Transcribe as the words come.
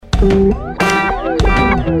Welcome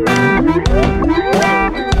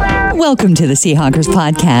to the Seahawkers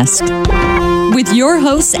Podcast with your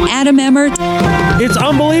host, Adam Emmert. It's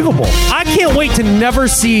unbelievable. I can't wait to never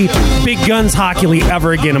see Big Guns Hockey League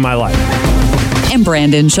ever again in my life. And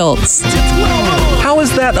Brandon Schultz. How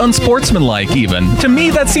is that unsportsmanlike even? To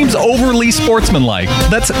me, that seems overly sportsmanlike.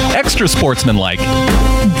 That's extra sportsmanlike.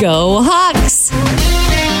 Go Hawks!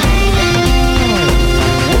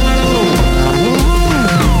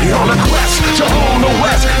 On a quest to own the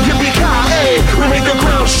West, yippee-ki-yay, we make the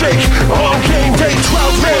ground shake. On game day,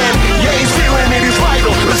 12 man, yeah, he's feeling it is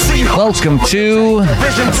vital. Welcome to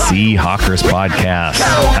the Seahawkers Podcast.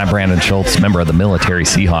 I'm Brandon Schultz, member of the Military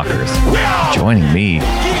Seahawkers. Joining me,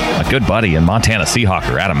 a good buddy and Montana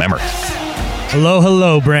Seahawker, Adam Emmert.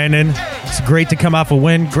 Hello, Brandon. It's great to come off a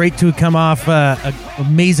win. Great to come off an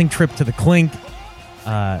amazing trip to the Clink.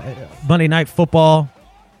 Monday Night Football.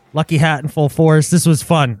 Lucky Hat in full force. This was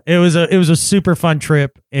fun. It was a super fun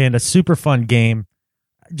trip and a super fun game.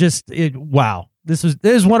 Wow. This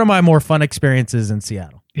is one of my more fun experiences in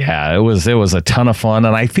Seattle. Yeah, it was a ton of fun,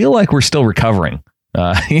 and I feel like we're still recovering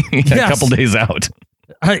a couple days out.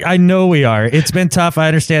 I know we are. It's been tough. I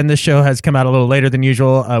understand this show has come out a little later than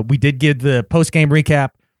usual. We did give the post-game recap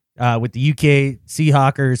with the UK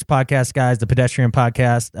Seahawkers podcast guys, the Pedestrian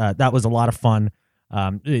podcast. That was a lot of fun.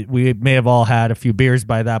 We may have all had a few beers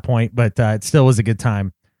by that point, but it still was a good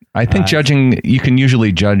time. I think you can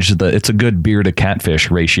usually judge it's a good beer to catfish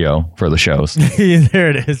ratio for the shows. There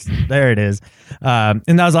it is. And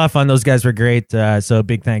that was a lot of fun. Those guys were great. So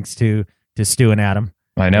big thanks to Stu and Adam.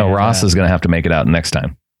 I know Ross is going to have to make it out next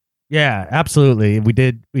time. Yeah, absolutely. We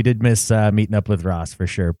did miss meeting up with Ross for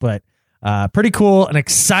sure, but pretty cool, an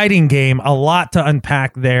exciting game, a lot to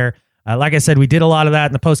unpack there. Like I said, we did a lot of that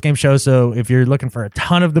in the post-game show, so if you're looking for a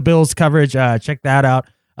ton of the Bills coverage, check that out.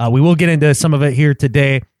 We will get into some of it here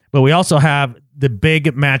today, but we also have the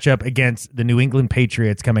big matchup against the New England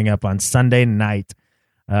Patriots coming up on Sunday night.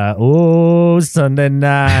 Sunday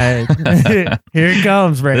night. Here it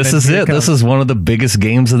comes, Brandon. This is it. This is one of the biggest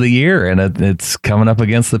games of the year, and it's coming up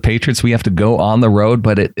against the Patriots. We have to go on the road,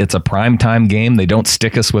 but it's a primetime game. They don't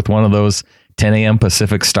stick us with one of those 10 a.m.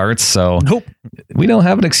 Pacific starts, so nope. We don't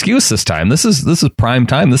have an excuse this time. This is prime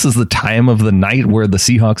time. This is the time of the night where the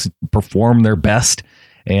Seahawks perform their best,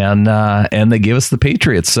 and they give us the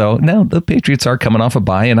Patriots. So now the Patriots are coming off a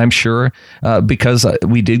bye, and I'm sure because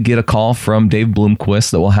we did get a call from Dave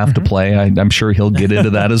Bloomquist that we'll have to play. I'm sure he'll get into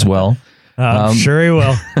that as well. I'm sure he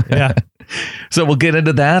will. Yeah. So we'll get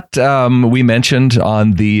into that. We mentioned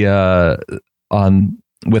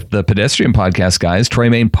with the Pedestrian podcast guys,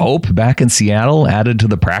 Tremaine Pope back in Seattle, added to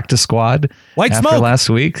the practice squad. White after smoke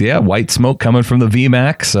last week. Yeah, white smoke coming from the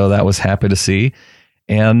VMAC. So that was happy to see.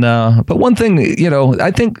 And but one thing,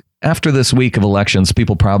 I think after this week of elections,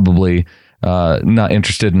 people probably not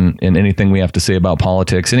interested in anything we have to say about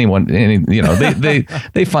politics. They get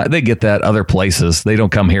that other places. They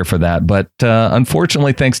don't come here for that. But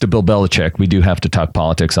unfortunately, thanks to Bill Belichick, we do have to talk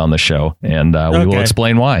politics on the show, and we will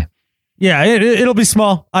explain why. Yeah, it'll be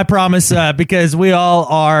small, I promise, because we all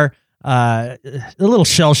are a little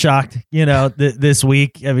shell-shocked, this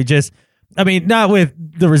week. Not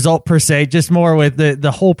with the result per se, just more with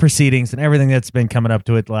the whole proceedings and everything that's been coming up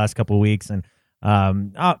to it the last couple of weeks. And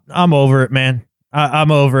I'm over it, man.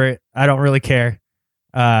 I'm over it. I don't really care.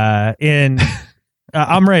 I'm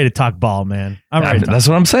ready to talk ball, man. That's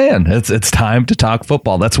what I'm saying. It's time to talk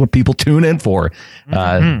football. That's what people tune in for.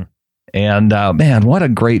 And man, what a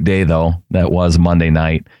great day, though, that was Monday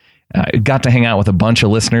night. Got to hang out with a bunch of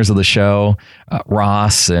listeners of the show,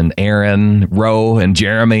 Ross and Aaron, Roe and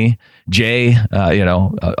Jeremy, Jay,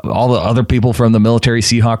 all the other people from the Military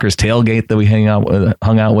Seahawkers tailgate that we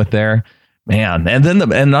hung out with there. Man,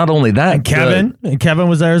 and not only that, and Kevin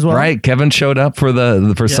was there as well. Right, Kevin showed up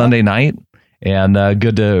for Sunday night. And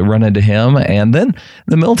good to run into him. And then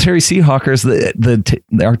the Military Seahawkers,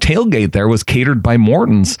 our tailgate there was catered by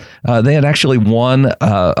Morton's. They had actually won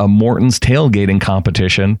a Morton's tailgating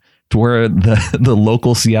competition to where the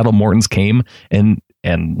local Seattle Morton's came and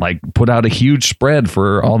like put out a huge spread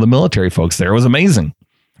for all the military folks there. It was amazing.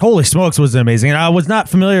 Holy smokes, was it amazing. And I was not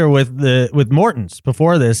familiar with Morton's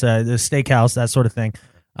before this, the steakhouse, that sort of thing.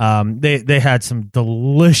 They had some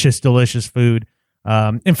delicious food.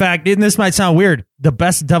 In fact, and this might sound weird, the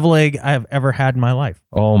best deviled egg I have ever had in my life.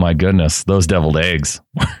 Oh my goodness, those deviled eggs!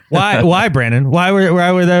 Why, Brandon? Why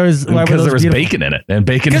were there was bacon in it, and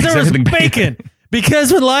bacon makes everything bacon.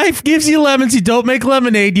 Because when life gives you lemons, you don't make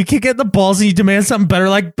lemonade. You kick at the balls and you demand something better,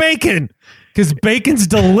 like bacon. Because bacon's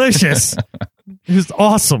delicious. It was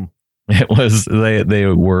awesome. It was. They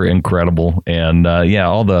were incredible, and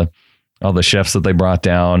all the all the chefs that they brought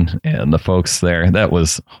down and the folks there. That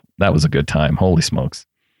was a good time. Holy smokes.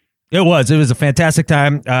 It was a fantastic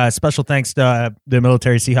time. Special thanks to the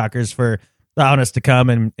Military Seahawkers for allowing us to come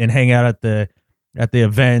and hang out at the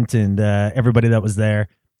event and everybody that was there.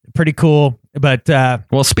 Pretty cool. But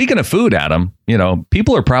well, speaking of food, Adam,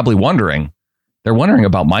 people are probably wondering. They're wondering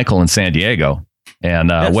about Michael in San Diego and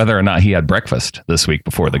yes. whether or not he had breakfast this week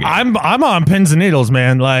before the game. I'm on pins and needles,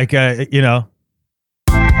 man. Like I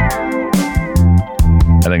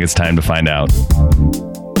think it's time to find out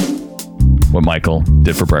what Michael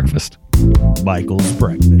did for breakfast. Michael's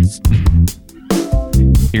breakfast.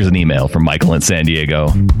 Here's an email from Michael in San Diego.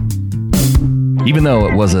 Even though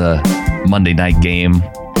it was a Monday night game,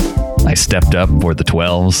 I stepped up for the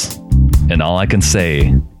 12s, and all I can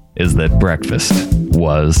say is that breakfast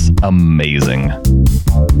was amazing.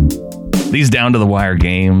 These down-to-the-wire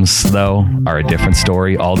games, though, are a different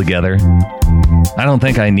story altogether. I don't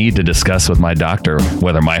think I need to discuss with my doctor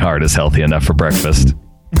whether my heart is healthy enough for breakfast.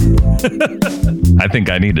 I think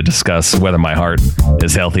I need to discuss whether my heart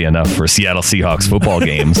is healthy enough for Seattle Seahawks football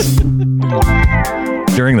games.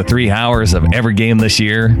 During the 3 hours of every game this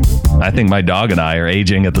year, I think my dog and I are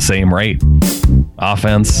aging at the same rate.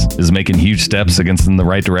 Offense is making huge steps in the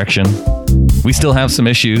right direction. We still have some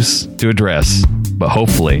issues to address, but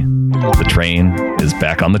hopefully the train is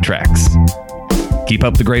back on the tracks. Keep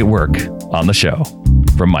up the great work on the show.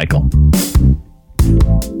 From Michael.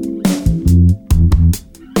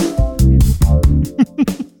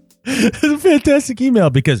 It's a fantastic email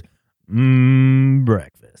because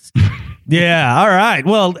breakfast. Yeah, all right.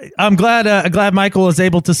 Well, I'm glad Michael was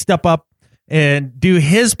able to step up and do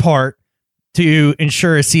his part to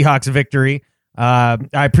ensure a Seahawks victory. I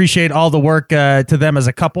appreciate all the work to them as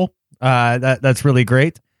a couple. That's really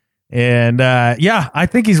great. And yeah, I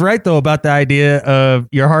think he's right though about the idea of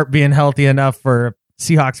your heart being healthy enough for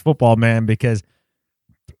Seahawks football, man, because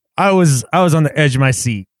I was on the edge of my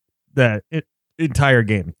seat that entire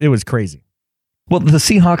game. It was crazy. Well, the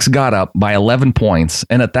Seahawks got up by 11 points,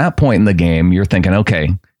 and at that point in the game, you're thinking, okay,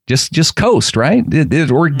 just coast, right?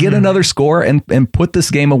 Or get another score and put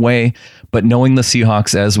this game away. But knowing the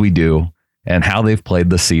Seahawks as we do and how they've played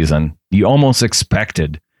this season, you almost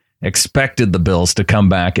expected the Bills to come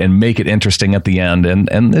back and make it interesting at the end,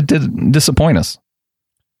 and it didn't disappoint us.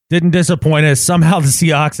 Didn't disappoint us. Somehow the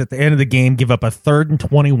Seahawks at the end of the game give up a 3rd and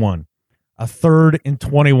 21. A 3rd and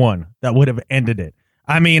 21 that would have ended it.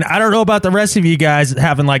 I mean, I don't know about the rest of you guys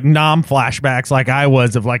having like flashbacks like I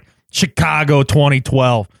was of like Chicago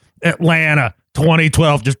 2012, Atlanta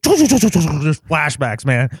 2012, just flashbacks,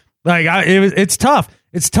 man. Like it's tough.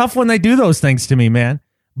 It's tough when they do those things to me, man.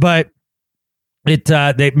 But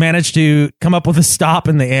they managed to come up with a stop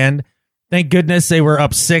in the end. Thank goodness they were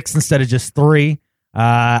up 6 instead of just 3.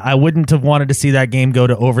 I wouldn't have wanted to see that game go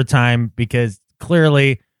to overtime because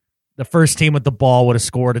clearly the first team with the ball would have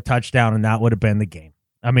scored a touchdown and that would have been the game.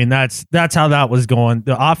 I mean, that's how that was going.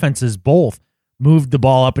 The offenses both moved the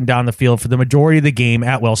ball up and down the field for the majority of the game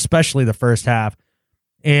especially the first half.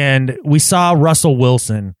 And we saw Russell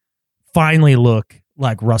Wilson finally look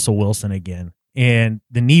like Russell Wilson again. And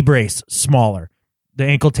the knee brace smaller. The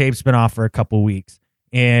ankle tape's been off for a couple weeks.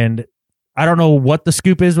 And I don't know what the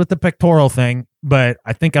scoop is with the pectoral thing, but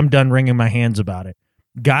I think I'm done wringing my hands about it.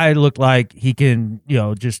 Guy looked like he can,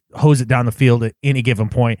 just hose it down the field at any given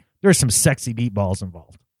point. There's some sexy deep balls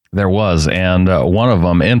involved. There was, and one of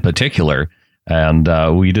them in particular, and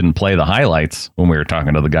we didn't play the highlights when we were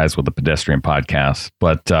talking to the guys with the Pedestrian Podcast,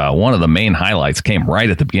 but one of the main highlights came right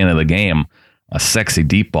at the beginning of the game, a sexy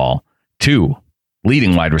deep ball to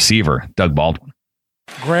leading wide receiver, Doug Baldwin.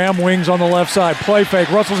 Graham wings on the left side, play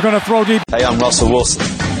fake, Russell's going to throw deep. Hey, I'm Russell Wilson,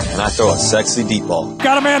 and I throw a sexy deep ball.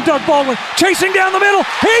 Got a man, Doug Baldwin, chasing down the middle.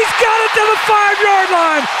 He's got it to the 5-yard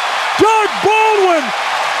line. Doug Baldwin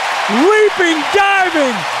leaping,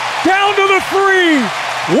 diving, down to the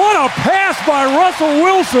 3. What a pass by Russell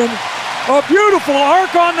Wilson. A beautiful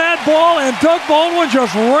arc on that ball, and Doug Baldwin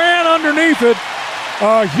just ran underneath it.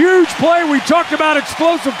 A huge play. We talked about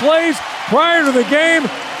explosive plays prior to the game.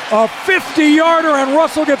 A 50-yarder, and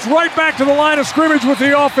Russell gets right back to the line of scrimmage with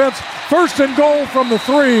the offense. 1st and goal from the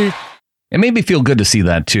 3. It made me feel good to see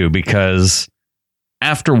that, too, because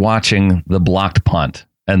after watching the blocked punt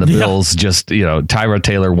and the Bills just, Tyrod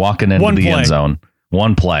Taylor walking into the end zone,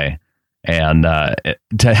 one play, and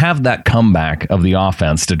to have that comeback of the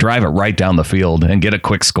offense, to drive it right down the field and get a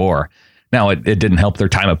quick score. Now, it didn't help their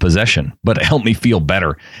time of possession, but it helped me feel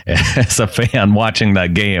better as a fan watching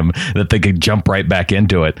that game that they could jump right back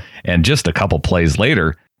into it. And just a couple plays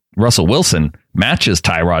later, Russell Wilson matches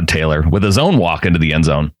Tyrod Taylor with his own walk into the end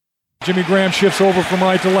zone. Jimmy Graham shifts over from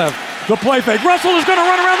right to left. The play fake. Russell is going to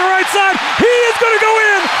run around the right side. He is going to go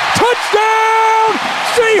in. Touchdown,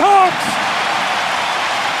 Seahawks!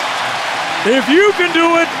 If you can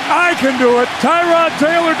do it, I can do it. Tyrod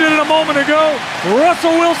Taylor did it a moment ago.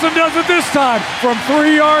 Russell Wilson does it this time from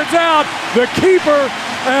 3 yards out. The keeper,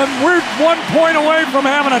 and we're 1 point away from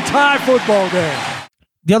having a tie football game.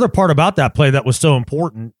 The other part about that play that was so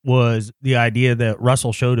important was the idea that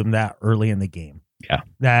Russell showed him that early in the game. Yeah.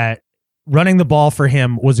 That running the ball for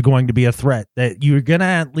him was going to be a threat that you're going to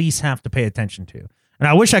at least have to pay attention to. And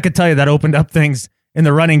I wish I could tell you that opened up things in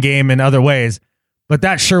the running game in other ways. But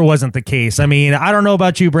that sure wasn't the case. I mean, I don't know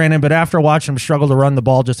about you, Brandon, but after watching him struggle to run the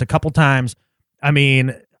ball just a couple times, I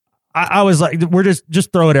mean, I was like, we're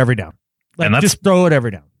just throw it every down. Like, and that's just throw it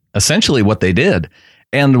every down. Essentially what they did.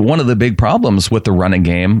 And one of the big problems with the running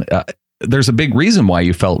game, there's a big reason why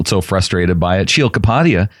you felt so frustrated by it. Sheil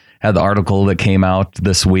Kapadia had the article that came out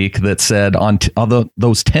this week that said on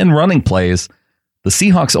those 10 running plays, the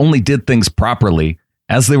Seahawks only did things properly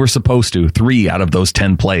as they were supposed to 3 out of those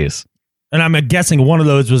 10 plays. And I'm guessing one of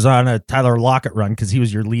those was on a Tyler Lockett run because he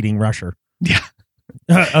was your leading rusher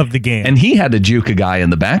of the game. And he had to juke a guy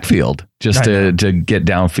in the backfield just to get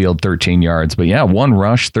downfield 13 yards. But yeah, 1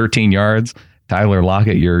 rush, 13 yards. Tyler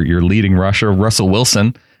Lockett, your leading rusher. Russell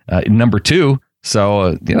Wilson, number 2.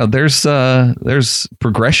 So, there's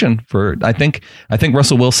progression for, I think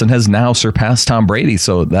Russell Wilson has now surpassed Tom Brady.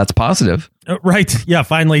 So that's positive. Right. Yeah.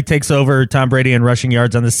 Finally takes over Tom Brady in rushing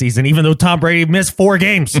yards on the season, even though Tom Brady missed 4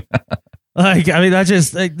 games. That's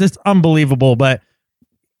just unbelievable. But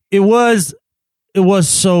it was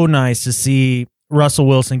so nice to see Russell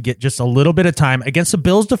Wilson get just a little bit of time against the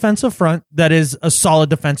Bills defensive front. That is a solid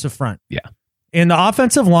defensive front. Yeah. And the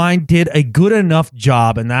offensive line did a good enough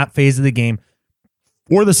job in that phase of the game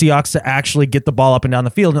for the Seahawks to actually get the ball up and down the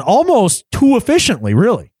field, and almost too efficiently,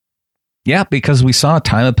 really. Yeah, because we saw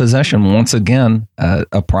time of possession once again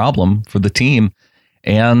a problem for the team.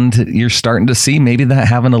 And you're starting to see maybe that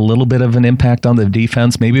having a little bit of an impact on the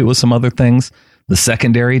defense. Maybe it was some other things. The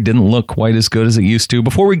secondary didn't look quite as good as it used to.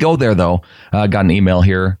 Before we go there, though, I got an email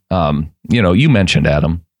here. You mentioned,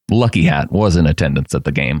 Adam, Lucky Hat was in attendance at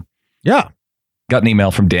the game. Yeah. Got an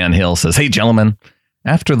email from Dan Hill. Says, hey, gentlemen,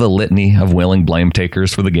 after the litany of willing blame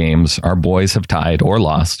takers for the games, our boys have tied or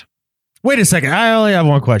lost. Wait a second. I only have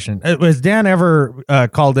one question. Was Dan ever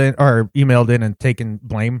called in or emailed in and taken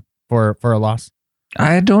blame for a loss?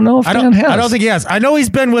 I don't know if Dan has. I don't think he has. I know he's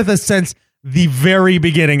been with us since the very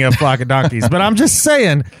beginning of Flock of Donkeys, but I'm just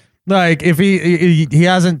saying, like, if he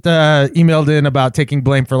hasn't emailed in about taking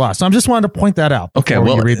blame for loss. So I'm just wanted to point that out. Okay,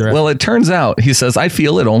 well, it turns out, he says, I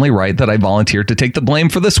feel it only right that I volunteered to take the blame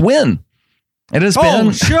for this win. It has been...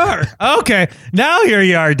 Oh, sure. Okay, now here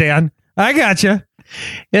you are, Dan. I got you.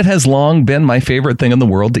 It has long been my favorite thing in the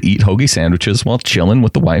world to eat hoagie sandwiches while chilling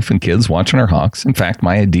with the wife and kids watching our Hawks. In fact,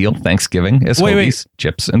 my ideal Thanksgiving is hoagies,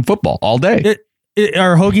 chips, and football all day.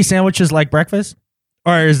 Are hoagie sandwiches like breakfast?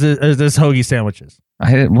 Or is this hoagie sandwiches?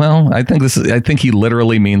 I think he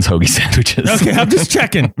literally means hoagie sandwiches. Okay, I'm just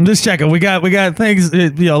checking. We got things,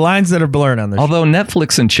 lines that are blurred on this. Although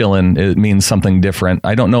Netflix and chillin', it means something different.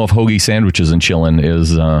 I don't know if hoagie sandwiches and chillin'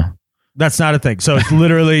 is... That's not a thing. So it's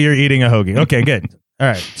literally you're eating a hoagie. Okay, good. All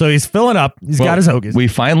right. So he's filling up. He's got his hoagies. We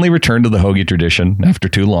finally returned to the hoagie tradition after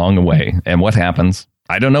too long away. And what happens?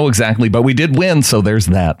 I don't know exactly, but we did win. So there's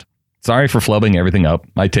that. Sorry for flubbing everything up.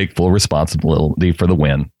 I take full responsibility for the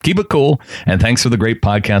win. Keep it cool. And thanks for the great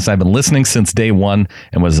podcast. I've been listening since day one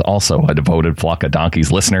and was also a devoted Flock of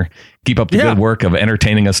Donkeys listener. Keep up the good work of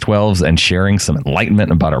entertaining us 12s and sharing some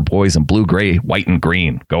enlightenment about our boys in blue, gray, white, and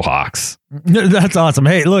green. Go Hawks. That's awesome.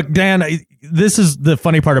 Hey, look, Dan, this is the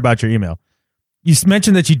funny part about your email. You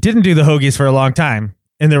mentioned that you didn't do the hoagies for a long time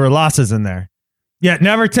and there were losses in there. Yeah,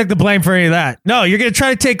 never took the blame for any of that. No, you're going to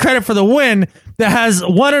try to take credit for the win that has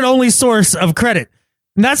one and only source of credit.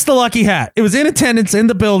 And that's the Lucky Hat. It was in attendance in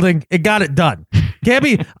the building. It got it done. Can't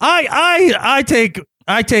be. I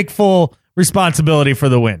take full responsibility for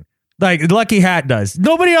the win. Like the Lucky Hat does.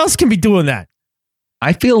 Nobody else can be doing that.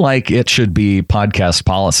 I feel like it should be podcast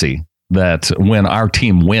policy that when our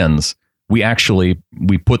team wins, we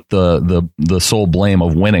put the sole blame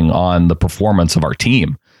of winning on the performance of our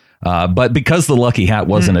team. But because the Lucky Hat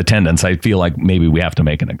was in attendance, I feel like maybe we have to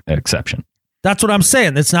make an exception. That's what I'm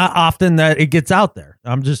saying. It's not often that it gets out there.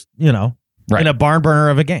 I'm just, in a barn burner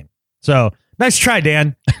of a game. So nice try,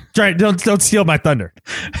 Dan. Try. Don't steal my thunder.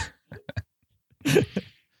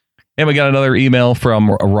 And we got another email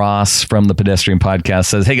from Ross from the Pedestrian Podcast.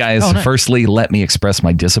 Says, hey guys, nice. Firstly, let me express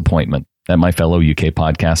my disappointment at my fellow UK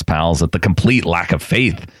podcast pals at the complete lack of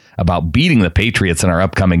faith about beating the Patriots in our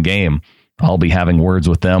upcoming game. I'll be having words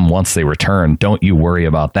with them once they return. Don't you worry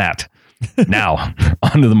about that. Now,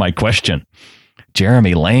 on to my question.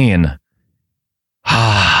 Jeremy Lane.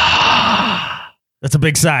 That's a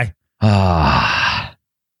big sigh.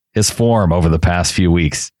 His form over the past few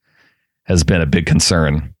weeks has been a big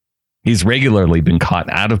concern. He's regularly been caught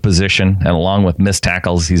out of position, and along with missed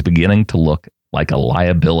tackles, he's beginning to look like a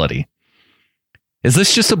liability. Is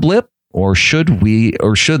this just a blip, or should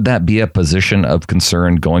that be a position of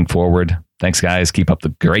concern going forward? Thanks, guys. Keep up the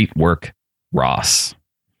great work, Ross.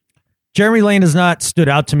 Jeremy Lane has not stood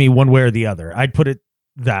out to me one way or the other. I'd put it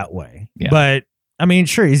that way. Yeah. But I mean,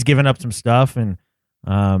 sure, he's given up some stuff, and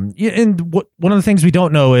one of the things we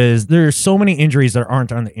don't know is there's so many injuries that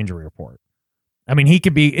aren't on the injury report. I mean, he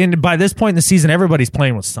could be, and by this point in the season, everybody's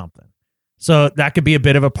playing with something, so that could be a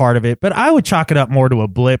bit of a part of it. But I would chalk it up more to a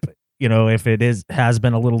blip. If it has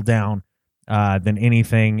been a little down than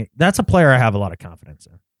anything. That's a player I have a lot of confidence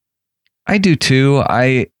in. I do too.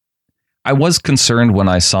 I was concerned when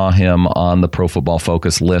I saw him on the Pro Football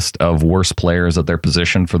Focus list of worst players at their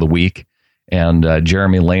position for the week. And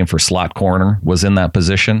Jeremy Lane for slot corner was in that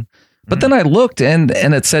position. But then I looked and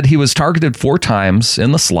it said he was targeted 4 times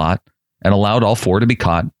in the slot and allowed all 4 to be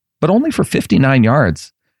caught, but only for 59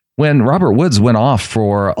 yards. When Robert Woods went off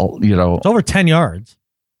for, it's over 10 yards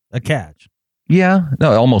a catch. Yeah.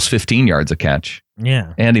 No, almost 15 yards a catch.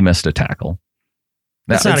 Yeah. And he missed a tackle.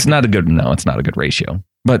 It's not a good ratio.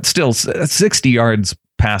 But still, 60 yards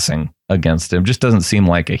passing against him just doesn't seem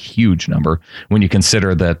like a huge number when you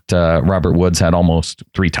consider that Robert Woods had almost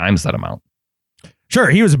 3 times that amount. Sure,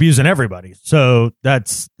 he was abusing everybody, so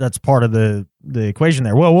that's part of the equation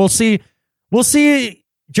there. Well, we'll see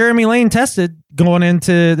Jeremy Lane tested going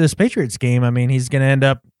into this Patriots game. I mean, he's going to end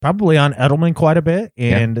up probably on Edelman quite a bit,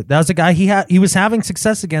 and that was a guy he was having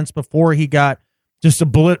success against before he got just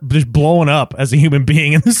blowing up as a human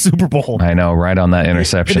being in the Super Bowl. I know, right on that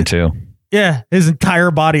interception too. Yeah, his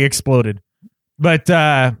entire body exploded. But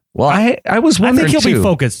I was wondering, I think he'll be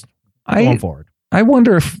focused going forward. I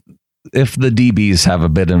wonder if the DBs have a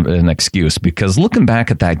bit of an excuse, because looking back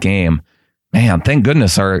at that game, man, thank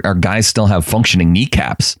goodness our guys still have functioning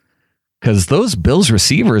kneecaps, because those Bills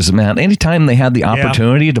receivers, man, anytime they had the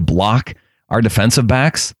opportunity to block our defensive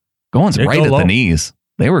backs, going right at the knees,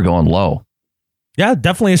 they were going low. Yeah,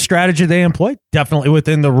 definitely a strategy they employed, definitely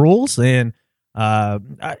within the rules. And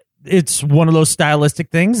it's one of those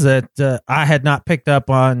stylistic things that I had not picked up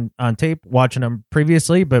on tape watching them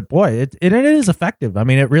previously, but boy, it is effective. I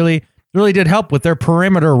mean, it really did help with their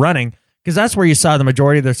perimeter running, because that's where you saw the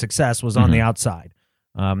majority of their success was on the outside.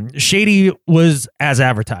 Shady was as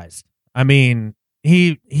advertised. I mean,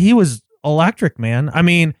 he was electric, man. I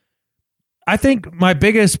mean, I think my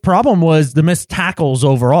biggest problem was the missed tackles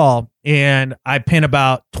overall, and I pin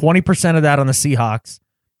about 20% of that on the Seahawks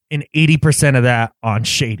and 80% of that on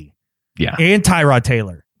Shady. Yeah. And Tyrod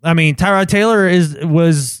Taylor. I mean, Tyrod Taylor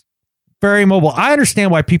was very mobile. I understand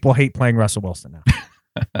why people hate playing Russell Wilson now.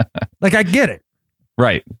 Like, I get it.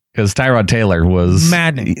 Right. Because Tyrod Taylor was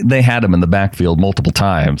maddening. They had him in the backfield multiple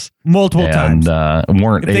times. And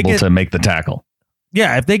weren't able to make the tackle.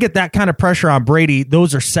 Yeah, if they get that kind of pressure on Brady,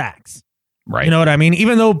 those are sacks. Right. You know what I mean?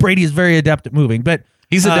 Even though Brady is very adept at moving. But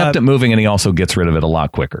he's adept at moving, and he also gets rid of it a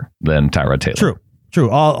lot quicker than Tyrod Taylor. True.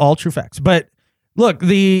 All true facts. But look,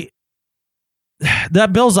 that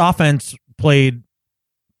Bills offense played,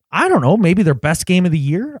 I don't know, maybe their best game of the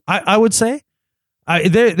year, I would say.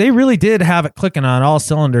 They really did have it clicking on all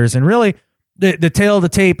cylinders. And really, the tail of the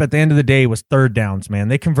tape at the end of the day was third downs, man.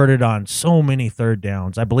 They converted on so many third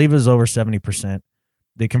downs. I believe it was over 70%.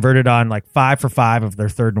 They converted on like 5 for 5 of their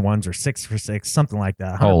 3rd and 1s, or 6 for 6, something like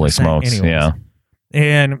that. Holy smokes. Anyways. Yeah.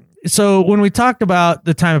 And so when we talked about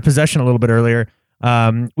the time of possession a little bit earlier,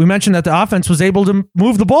 we mentioned that the offense was able to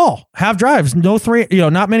move the ball, have drives,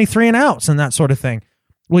 not many 3 and outs and that sort of thing.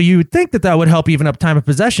 Well, you would think that would help even up time of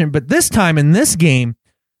possession, but this time in this game,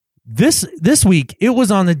 this week, it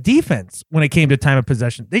was on the defense when it came to time of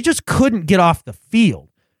possession. They just couldn't get off the field.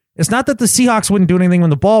 It's not that the Seahawks wouldn't do anything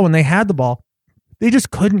with the ball when they had the ball. They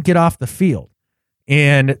just couldn't get off the field.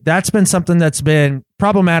 And that's been something that's been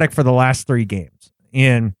problematic for the last 3 games.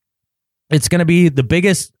 And it's going to be the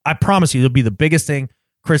biggest, I promise you, it'll be the biggest thing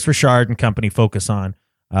Chris Richard and company focus on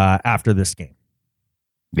after this game.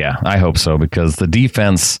 Yeah, I hope so, because the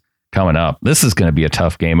defense coming up, this is going to be a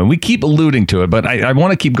tough game. And we keep alluding to it, but I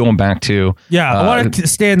want to keep going back to... Yeah, I want to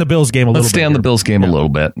stay in the Bills game a little bit. Let's stay on the Bills game a little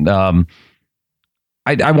bit.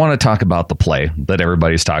 I want to talk about the play that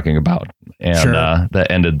everybody's talking about, and that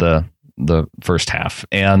ended the first half.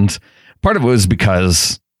 And part of it was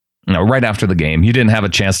because, right after the game, you didn't have a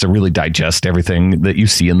chance to really digest everything that you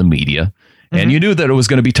see in the media. And you knew that it was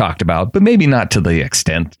going to be talked about, but maybe not to the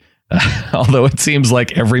extent Although it seems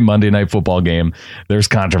like every Monday Night Football game, there's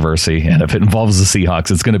controversy. And if it involves the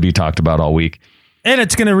Seahawks, it's going to be talked about all week. And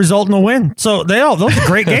it's going to result in a win. So those are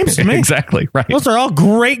great games to me. Exactly. Right. Those are all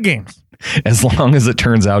great games. As long as it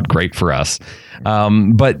turns out great for us.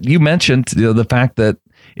 But you mentioned the fact that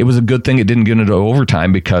it was a good thing it didn't get into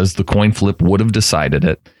overtime because the coin flip would have decided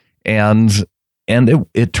it. And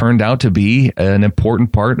it turned out to be an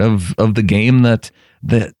important part of the game that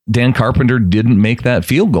Dan Carpenter didn't make that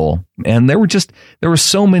field goal. And there were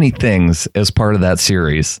so many things as part of that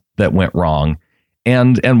series that went wrong.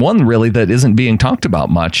 And one really that isn't being talked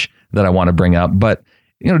about much that I want to bring up. But,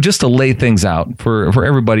 just to lay things out for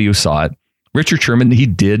everybody who saw it, Richard Sherman, he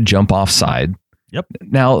did jump offside. Yep.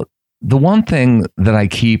 Now, the one thing that I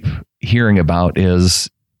keep hearing about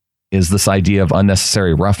is this idea of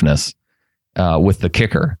unnecessary roughness with the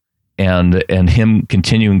kicker and him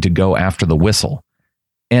continuing to go after the whistle.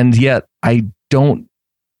 And yet I didn't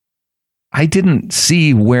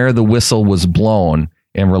see where the whistle was blown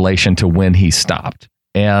in relation to when he stopped.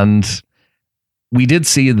 And we did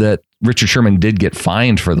see that Richard Sherman did get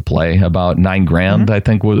fined for the play, about $9,000, mm-hmm. I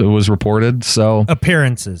think was reported. So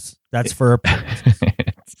appearances. That's for appearances.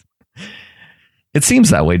 It seems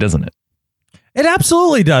that way, doesn't it? It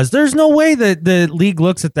absolutely does. There's no way that the league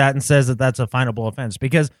looks at that and says that that's a finable offense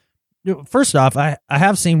because, first off, I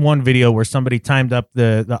have seen one video where somebody timed up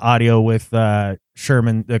the audio with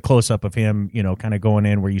Sherman, the close-up of him, kind of going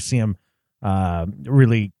in where you see him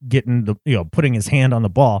really getting putting his hand on the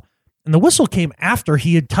ball. And the whistle came after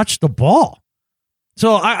he had touched the ball.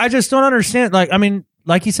 So I just don't understand.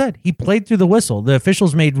 Like you said, he played through the whistle. The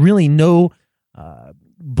officials made really no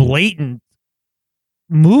blatant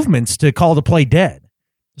movements to call the play dead.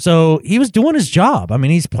 So he was doing his job. I mean,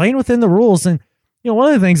 he's playing within the rules. And,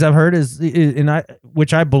 one of the things I've heard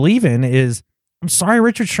which I believe in is, I'm sorry,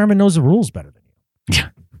 Richard Sherman knows the rules better than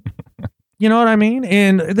you. You know what I mean?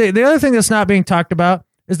 And the other thing that's not being talked about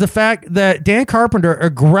is the fact that Dan Carpenter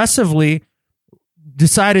aggressively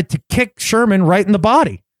decided to kick Sherman right in the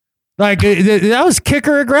body. That was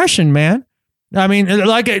kicker aggression, man. I mean,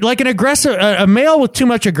 like an aggressive, a male with too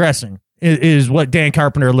much aggressing is what Dan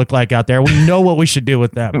Carpenter looked like out there. We know what we should do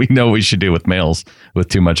with them. We know what we should do with males with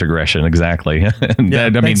too much aggression. Exactly.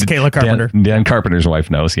 Thanks, Kayla Carpenter. Dan Carpenter's wife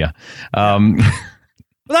knows. Yeah.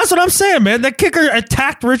 Well, that's what I'm saying, man. The kicker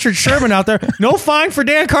attacked Richard Sherman out there. No fine for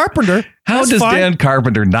Dan Carpenter. How does Dan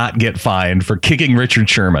Carpenter not get fined for kicking Richard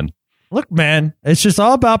Sherman? Look, man, it's just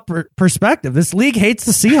all about perspective. This league hates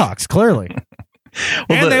the Seahawks, clearly.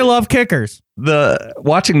 And they love kickers.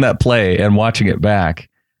 Watching that play and watching it back,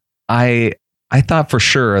 I thought for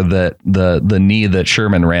sure that the knee that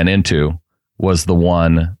Sherman ran into was the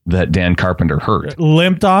one that Dan Carpenter hurt.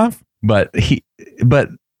 Limped off? But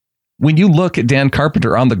when you look at Dan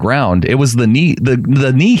Carpenter on the ground, it was the knee.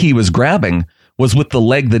 The knee he was grabbing was with the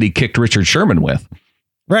leg that he kicked Richard Sherman with.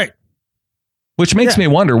 Right. Which makes me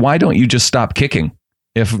wonder, why don't you just stop kicking?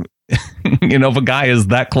 If if a guy is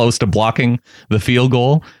that close to blocking the field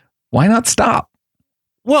goal, why not stop?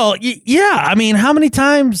 Well, yeah. I mean, how many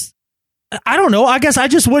times? I don't know. I guess I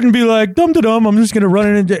just wouldn't be like, dum-da-dum, I'm just going to run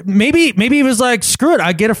it into. Maybe he was like, screw it,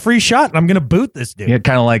 I get a free shot and I'm going to boot this dude. Yeah,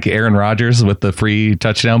 kind of like Aaron Rodgers with the free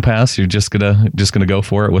touchdown pass. You're just gonna go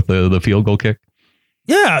for it with the field goal kick.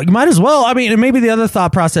 Yeah, you might as well. I mean, and maybe the other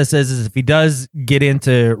thought process is if he does get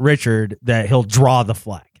into Richard, that he'll draw the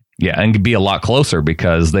flag. Yeah, and be a lot closer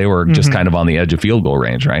because they were just kind of on the edge of field goal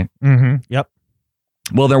range, right? Mm-hmm. Yep.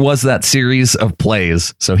 Well, there was that series of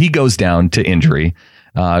plays. So he goes down to injury.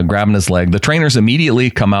 Grabbing his leg. The trainers immediately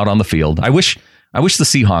come out on the field. I wish the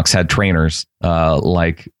Seahawks had trainers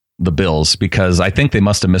like the Bills, because I think they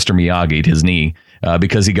must have Mr. Miyagi'd his knee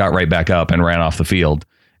because he got right back up and ran off the field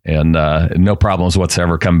and no problems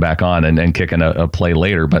whatsoever coming back on and kicking a play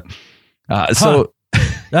later. But so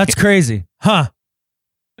that's crazy. Huh.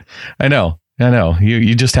 I know.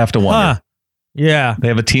 You just have to wonder. Huh. Yeah. They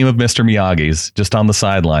have a team of Mr. Miyagi's just on the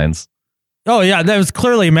sidelines. Oh yeah, that was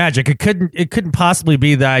clearly magic. It couldn't possibly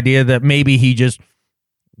be the idea that maybe he just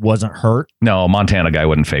wasn't hurt. No, a Montana guy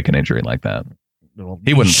wouldn't fake an injury like that.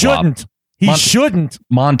 He wouldn't. Shouldn't. He shouldn't.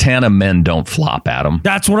 Montana men don't flop, Adam.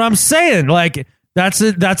 That's what I'm saying. Like that's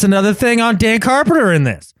another thing on Dan Carpenter in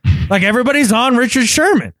this. Like everybody's on Richard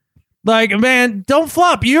Sherman. Like, man, don't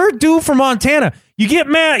flop. You're due for Montana. You get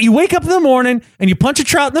mad. You wake up in the morning and you punch a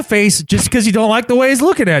trout in the face just because you don't like the way he's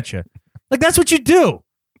looking at you. Like that's what you do.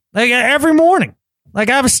 Like every morning, like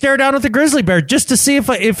I have a stare down with the grizzly bear just to see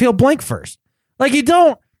if he'll blink first. Like you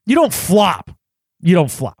don't flop. You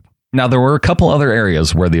don't flop. Now there were a couple other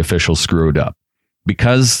areas where the officials screwed up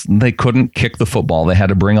because they couldn't kick the football. They had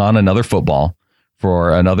to bring on another football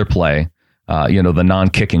for another play. the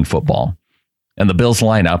non-kicking football. And the Bills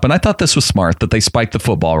line up. And I thought this was smart that they spiked the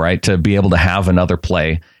football, right, to be able to have another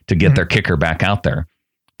play to get their kicker back out there.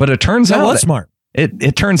 But it turns out was smart.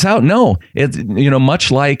 It turns out, no, much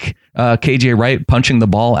like KJ Wright punching the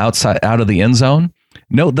ball out of the end zone.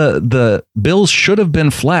 No, the Bills should have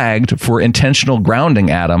been flagged for intentional grounding,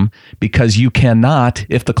 Adam, because you cannot,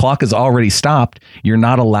 if the clock is already stopped, you're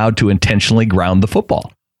not allowed to intentionally ground the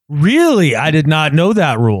football. Really? I did not know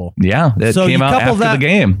that rule. Yeah, it came out after the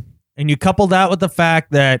game. And you couple that with the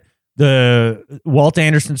fact that the Walt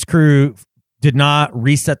Anderson's crew did not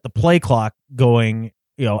reset the play clock going,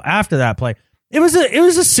 after that play. It was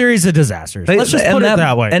a series of disasters. Let's just put it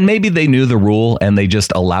that way. And maybe they knew the rule and they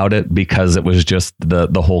just allowed it because it was just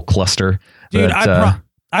the whole cluster. Dude,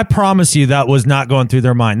 I promise you that was not going through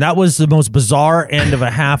their mind. That was the most bizarre end of a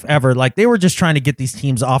half ever. Like they were just trying to get these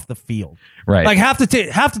teams off the field. Right. Like half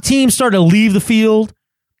the team started to leave the field.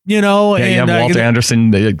 Yeah, and you have Walt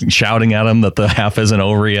Anderson shouting at him that the half isn't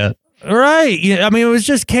over yet. Right. Yeah, I mean, it was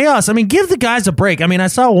just chaos. I mean, give the guys a break. I mean, I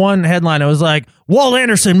saw one headline. It was like, Walt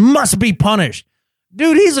Anderson must be punished.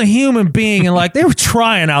 Dude, he's a human being. And like, they were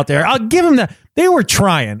trying out there. I'll give him that. They were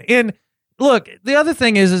trying. And look, the other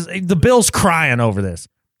thing is the Bills crying over this.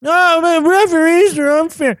 Oh, man, referees are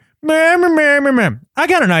unfair. I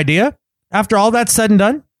got an idea. After all that's said and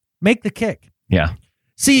done, make the kick. Yeah.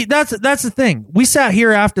 See, that's the thing. We sat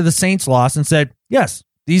here after the Saints lost and said, yes,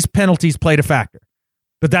 these penalties played a factor,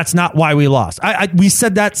 but that's not why we lost. We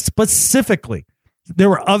said that specifically.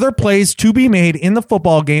 There were other plays to be made in the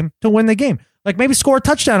football game to win the game. Like maybe score a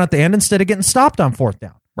touchdown at the end instead of getting stopped on fourth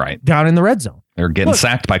down. Right. Down in the red zone. They're getting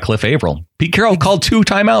sacked by Cliff Averill. Pete Carroll called 2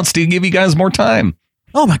 timeouts to give you guys more time.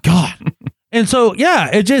 Oh, my God. And so,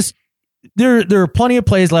 yeah, it just, there are plenty of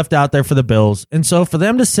plays left out there for the Bills. And so for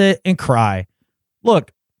them to sit and cry,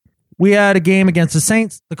 look, we had a game against the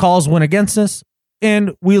Saints. The calls went against us,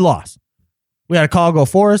 and we lost. We had a call go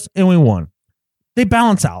for us, and we won. They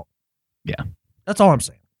balance out. Yeah. That's all I'm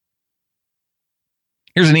saying.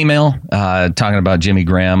 Here's an email talking about Jimmy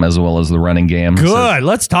Graham as well as the running game. Good.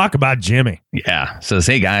 Let's talk about Jimmy. Yeah. Says,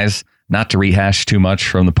 hey, guys, not to rehash too much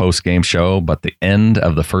from the post-game show, but the end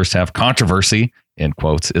of the first half controversy, in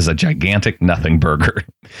quotes, is a gigantic nothing burger.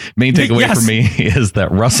 Main takeaway for me is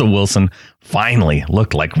that Russell Wilson finally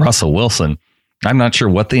looked like Russell Wilson. I'm not sure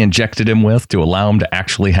what they injected him with to allow him to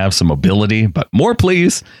actually have some ability, but more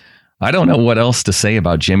please. I don't know what else to say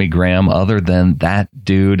about Jimmy Graham other than that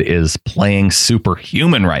dude is playing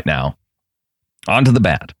superhuman right now. On to the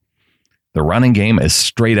bad. The running game is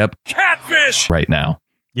straight up catfish right now.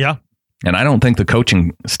 Yeah. And I don't think the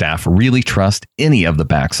coaching staff really trust any of the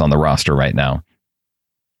backs on the roster right now.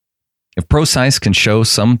 If Prosise can show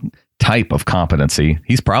some type of competency,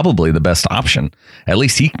 he's probably the best option. At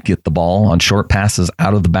least he can get the ball on short passes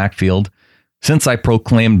out of the backfield. Since I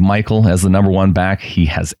proclaimed Michael as the number 1 back, he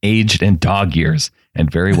has aged in dog years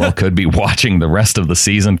and very well could be watching the rest of the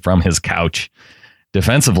season from his couch.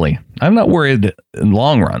 Defensively, I'm not worried in the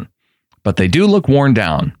long run, but they do look worn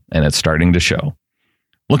down, and it's starting to show.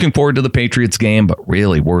 Looking forward to the Patriots game, but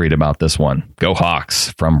really worried about this one. Go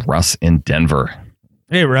Hawks, from Russ in Denver.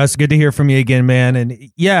 Hey, Russ, good to hear from you again, man.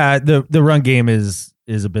 And yeah, the run game is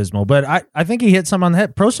abysmal, but I think he hit some on the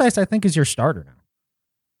head. Prosise, I think, is your starter now.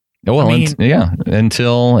 Well, because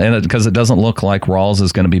it doesn't look like Rawls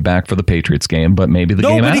is going to be back for the Patriots game, but maybe the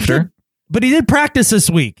game after. But he did practice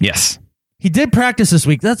this week. Yes. He did practice this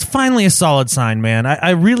week. That's finally a solid sign, man.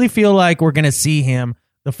 I really feel like we're going to see him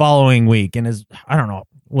the following week. And I don't know,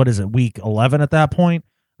 what is it, week 11 at that point?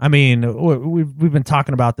 I mean, we've been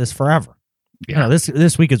talking about this forever. Yeah,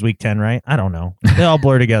 this week is week 10, right? I don't know. They all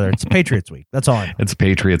blur together. It's Patriots week. That's all I know. It's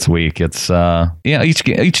Patriots week. It's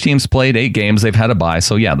each team's played 8 games. They've had a bye.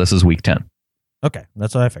 So yeah, this is week 10. Okay,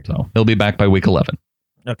 that's what I figured. So he'll be back by week 11.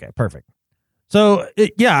 Okay, perfect. So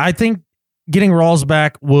I think getting Rawls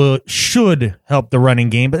back should help the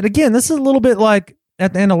running game. But again, this is a little bit like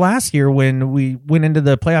at the end of last year when we went into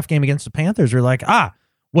the playoff game against the Panthers. We're like,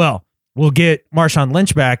 we'll get Marshawn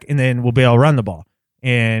Lynch back and then we'll be able to run the ball.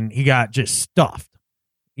 And he got just stuffed,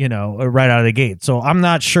 right out of the gate. So I'm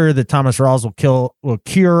not sure that Thomas Rawls will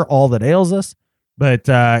cure all that ails us, but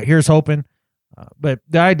here's hoping. But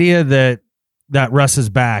the idea that Russ is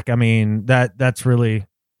back, I mean, that's really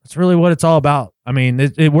what it's all about. I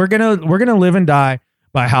mean, we're gonna live and die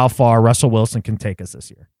by how far Russell Wilson can take us this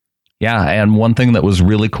year. Yeah, and one thing that was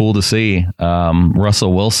really cool to see,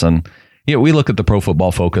 Russell Wilson. We look at the Pro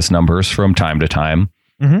Football Focus numbers from time to time,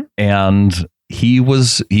 and he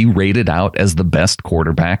rated out as the best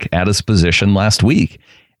quarterback at his position last week.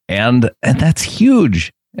 And that's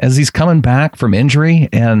huge as he's coming back from injury.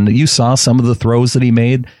 And you saw some of the throws that he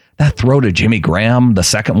made. that throw to Jimmy Graham, the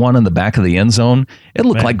second one in the back of the end zone, it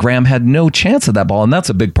looked like Graham had no chance at that ball. And that's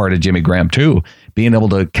a big part of Jimmy Graham, too, being able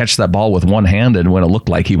to catch that ball with one hand and when it looked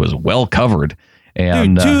like he was well covered.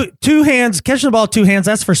 And two hands, catching the ball with two hands,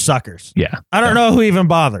 that's for suckers. Yeah. I don't know who even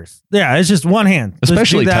bothers. Yeah, it's just one hand.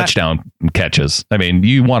 Especially touchdown catches. I mean,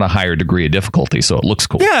 you want a higher degree of difficulty, so it looks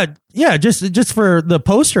cool. Yeah, just for the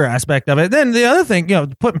poster aspect of it. Then the other thing,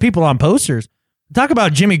 putting people on posters. Talk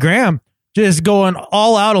about Jimmy Graham just going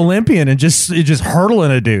all out Olympian and just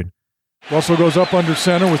hurdling a dude. Russell goes up under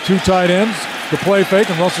center with two tight ends. The play fake,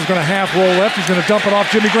 and Russell's going to half roll left. He's going to dump it off.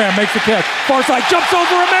 Jimmy Graham makes the catch. Far side, jumps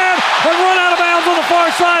over a man, and run out of bounds on the far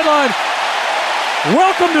sideline.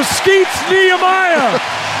 Welcome to Skeets Nehemiah.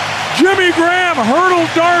 Jimmy Graham hurdled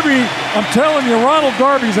Darby. I'm telling you, Ronald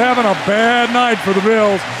Darby's having a bad night for the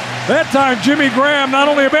Bills. That time, Jimmy Graham, not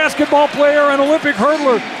only a basketball player and Olympic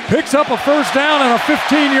hurdler, picks up a first down and a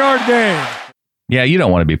 15-yard gain. Yeah, you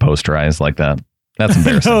don't want to be posterized like that. That's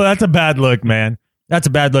embarrassing. No, that's a bad look, man. That's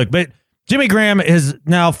a bad look. But Jimmy Graham has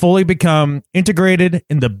now fully become integrated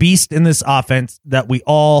in the beast in this offense that we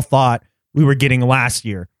all thought we were getting last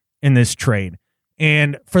year in this trade.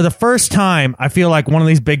 And for the first time, I feel like one of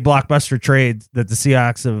these big blockbuster trades that the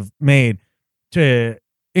Seahawks have made to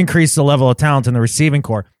increase the level of talent in the receiving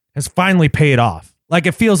corps has finally paid off. Like,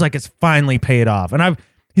 it feels like it's finally paid off. And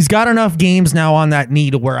he's got enough games now on that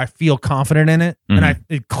knee to where I feel confident in it. Mm-hmm.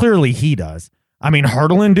 And clearly he does. I mean,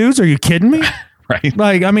 hurdling dudes, are you kidding me? Right.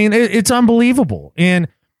 Like, I mean, it's unbelievable. And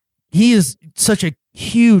he is such a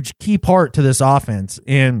huge key part to this offense.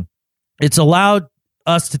 And it's allowed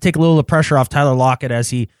us to take a little of the pressure off Tyler Lockett as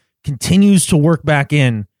he continues to work back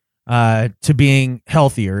in to being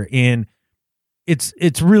healthier. And it's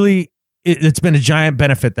been a giant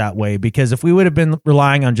benefit that way, because if we would have been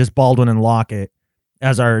relying on just Baldwin and Lockett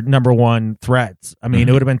as our number one threats, I mean,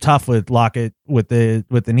 it would have been tough with Lockett with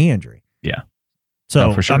the knee injury. Yeah.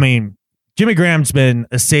 So, for sure. I mean, Jimmy Graham's been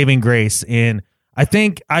a saving grace, and I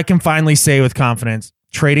think I can finally say with confidence,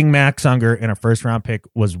 trading Max Unger in a first-round pick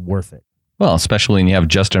was worth it. Well, especially when you have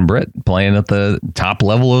Justin Britt playing at the top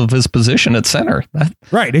level of his position at center.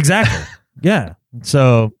 Right, exactly. Yeah.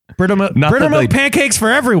 So, Brittle pancakes for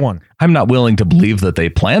everyone. I'm not willing to believe that they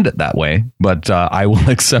planned it that way, but I will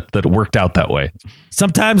accept that it worked out that way.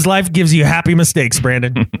 Sometimes life gives you happy mistakes,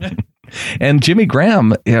 Brandon. And Jimmy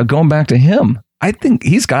Graham, going back to him, I think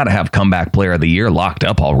he's got to have comeback player of the year locked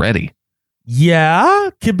up already. Yeah,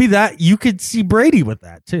 could be that. You could see Brady with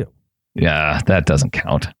that too. Yeah, that doesn't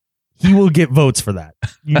count. He will get votes for that.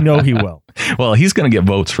 You know he will. Well, he's going to get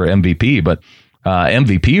votes for MVP, but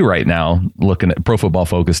MVP right now, looking at Pro Football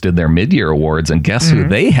Focus did their mid-year awards, and guess who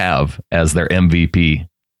they have as their MVP?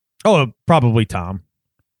 Oh, probably Tom.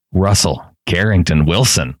 Russell Carrington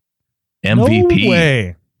Wilson,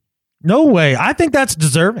 MVP. No way. I think that's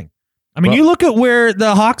deserving. I mean, you look at where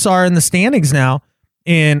the Hawks are in the standings now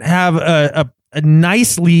and have a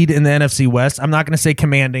nice lead in the NFC West. I'm not going to say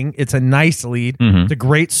commanding. It's a nice lead. Mm-hmm. It's a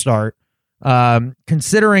great start.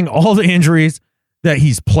 Considering all the injuries that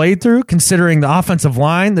he's played through, considering the offensive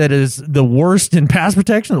line that is the worst in pass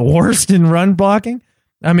protection, the worst in run blocking.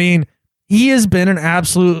 I mean, he has been an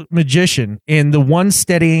absolute magician in the one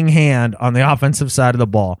steadying hand on the offensive side of the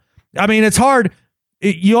ball. I mean, it's hard.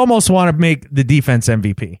 You almost want to make the defense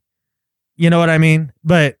MVP. You know what I mean?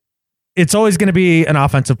 But it's always going to be an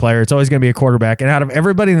offensive player. It's always going to be a quarterback. And out of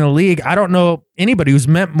everybody in the league, I don't know anybody who's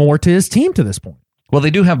meant more to his team to this point. Well, they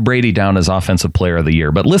do have Brady down as offensive player of the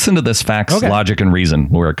year, but listen to this facts, logic, and reason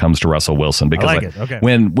where it comes to Russell Wilson, because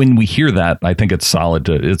when we hear that, I think it's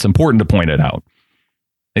it's important to point it out.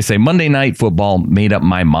 They say Monday Night Football made up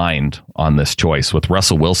my mind on this choice, with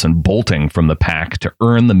Russell Wilson bolting from the pack to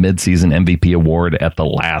earn the midseason MVP award at the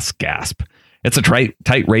last gasp. It's a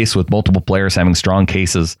tight race with multiple players having strong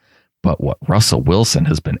cases, but what Russell Wilson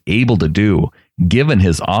has been able to do, given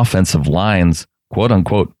his offensive line's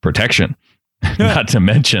quote-unquote protection, not to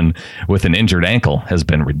mention with an injured ankle, has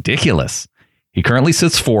been ridiculous. He currently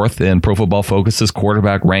sits fourth in Pro Football Focus's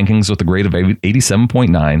quarterback rankings with a grade of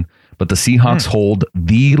 87.9, but the Seahawks hold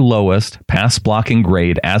the lowest pass blocking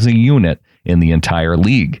grade as a unit in the entire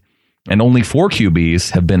league. And only 4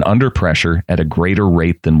 QBs have been under pressure at a greater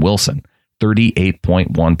rate than Wilson,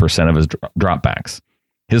 38.1% of his dropbacks.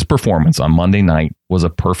 His performance on Monday night was a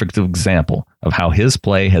perfect example of how his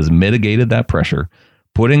play has mitigated that pressure,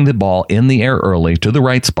 putting the ball in the air early to the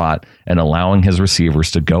right spot and allowing his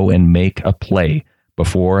receivers to go and make a play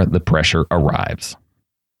before the pressure arrives.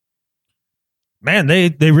 Man, they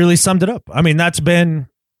really summed it up. I mean, that's been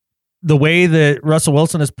the way that Russell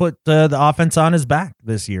Wilson has put the offense on his back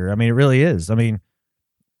this year. I mean, it really is. I mean,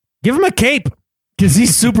 give him a cape because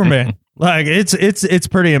he's Superman. Like it's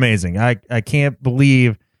pretty amazing. I can't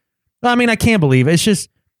believe. I can't believe it's just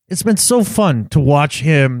it's been so fun to watch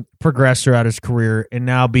him progress throughout his career and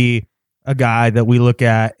now be a guy that we look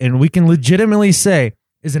at and we can legitimately say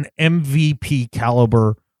is an MVP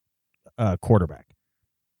caliber quarterback.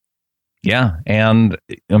 Yeah, and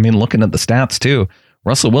looking at the stats too,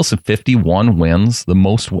 Russell Wilson 51 wins, the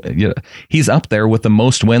most. He's up there with the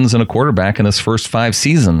most wins in a quarterback in his first 5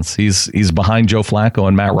 seasons. He's behind Joe Flacco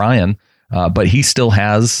and Matt Ryan, but he still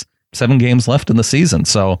has 7 games left in the season.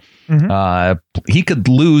 So he could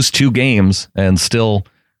lose 2 games and still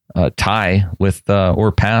tie with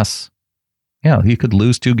or pass. Yeah, he could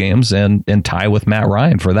lose 2 games and tie with Matt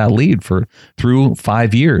Ryan for that lead through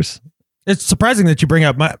 5 years. It's surprising that you bring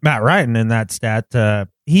up Matt Ryan in that stat.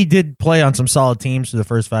 He did play on some solid teams for the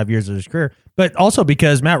first 5 years of his career, but also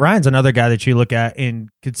because Matt Ryan's another guy that you look at and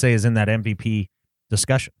could say is in that MVP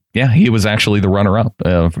discussion. Yeah, he was actually the runner-up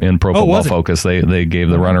in Pro Football Focus. They gave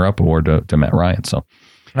the runner-up award to Matt Ryan. So,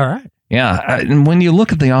 all right. Yeah, and when you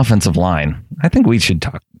look at the offensive line, I think we should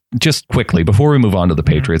talk just quickly, before we move on to the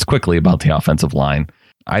Patriots, quickly about the offensive line.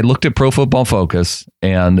 I looked at Pro Football Focus,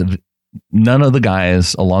 and none of the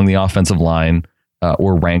guys along the offensive line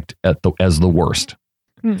were ranked as the worst.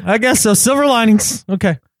 I guess so. Silver linings.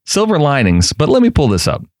 Okay. Silver linings. But let me pull this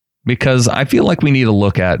up, because I feel like we need to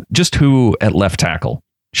look at just who at left tackle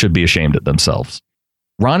should be ashamed of themselves.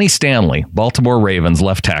 Ronnie Stanley, Baltimore Ravens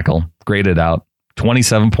left tackle, graded out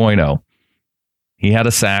 27.0. He had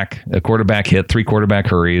a sack, a quarterback hit, 3 quarterback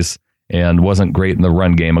hurries, and wasn't great in the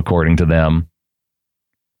run game, according to them.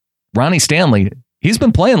 Ronnie Stanley, he's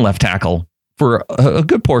been playing left tackle for a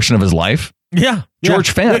good portion of his life. Yeah.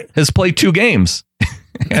 George Fant has played 2 games.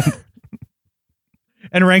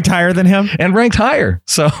 And ranked higher than him? And ranked higher.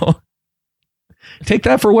 So take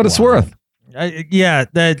that for what it's worth.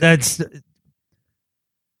 That's...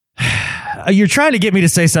 You're trying to get me to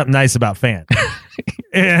say something nice about Fant.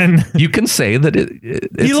 And you can say that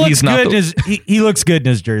he looks good in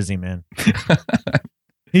his jersey, man.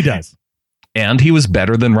 He does. And he was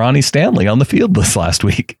better than Ronnie Stanley on the field this last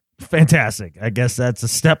week. Fantastic. I guess that's a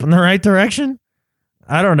step in the right direction.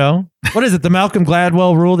 I don't know. What is it? The Malcolm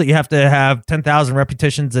Gladwell rule that you have to have 10,000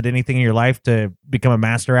 repetitions at anything in your life to become a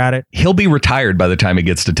master at it? He'll be retired by the time he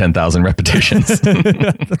gets to 10,000 repetitions.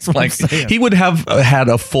 That's what I'm saying. He would have had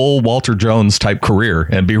a full Walter Jones type career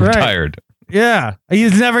and be retired. Yeah.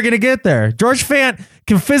 He's never going to get there. George Fant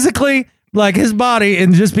can physically, like his body,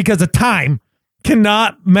 and just because of time,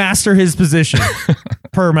 cannot master his position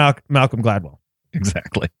per Malcolm Gladwell.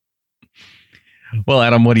 Exactly. Well,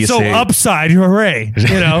 Adam, what do you say? So upside, hooray.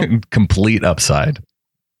 Complete upside.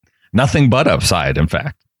 Nothing but upside, in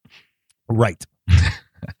fact. Right.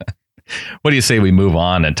 What do you say we move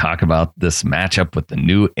on and talk about this matchup with the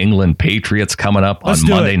New England Patriots coming up on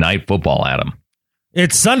Monday Night Football, Adam?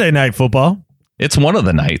 It's Sunday Night Football. It's one of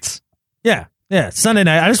the nights. Yeah, Sunday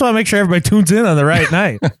night. I just want to make sure everybody tunes in on the right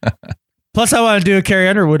night. Plus, I want to do a Carrie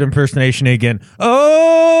Underwood impersonation again.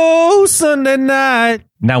 Oh, Sunday night.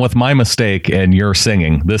 Now, with my mistake and your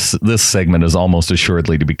singing, this segment is almost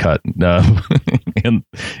assuredly to be cut in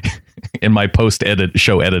my post-edit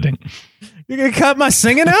show editing. You're going to cut my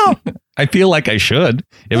singing out? I feel like I should.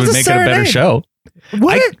 It would make it a better show.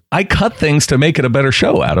 What? I cut things to make it a better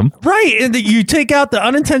show, Adam. Right. And you take out the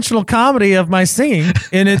unintentional comedy of my singing,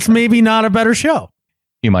 and it's maybe not a better show.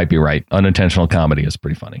 You might be right. Unintentional comedy is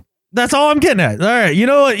pretty funny. That's all I'm getting at. All right. You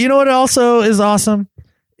know what also is awesome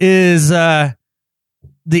is the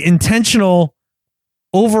intentional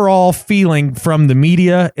overall feeling from the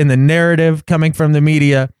media and the narrative coming from the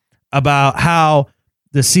media about how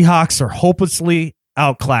the Seahawks are hopelessly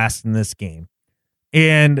outclassed in this game.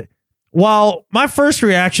 And while my first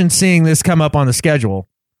reaction seeing this come up on the schedule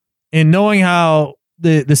and knowing how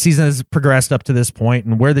the season has progressed up to this point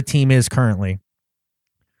and where the team is currently,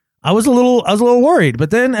 I was a little worried.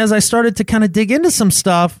 But then as I started to kind of dig into some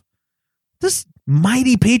stuff, this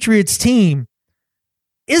mighty Patriots team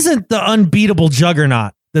isn't the unbeatable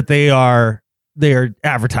juggernaut that they are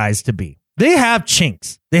advertised to be. They have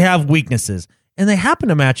chinks, they have weaknesses, and they happen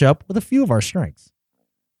to match up with a few of our strengths.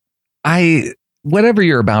 Whatever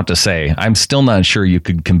you're about to say, I'm still not sure you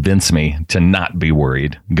could convince me to not be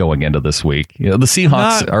worried going into this week. The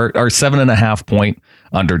Seahawks are 7.5 point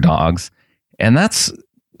underdogs, and that's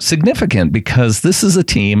significant because this is a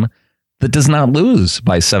team that does not lose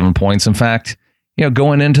by 7 points. In fact,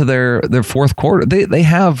 going into their fourth quarter, they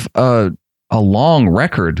have a long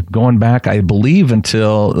record going back, I believe,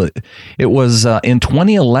 until it was in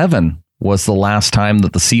 2011 was the last time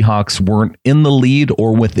that the Seahawks weren't in the lead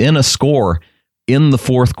or within a score in the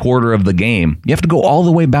fourth quarter of the game. You have to go all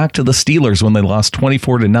the way back to the Steelers when they lost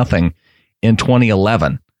 24-0 in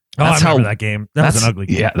 2011. I remember that game. That was an ugly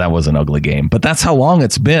game. Yeah, that was an ugly game. But that's how long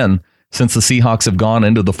it's been since the Seahawks have gone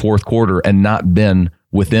into the fourth quarter and not been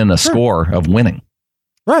within a score of winning.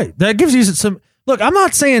 Right. That gives you some... Look, I'm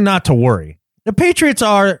not saying not to worry. The Patriots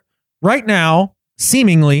are, right now,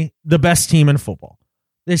 seemingly the best team in football.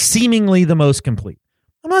 They're seemingly the most complete.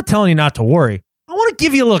 I'm not telling you not to worry. I want to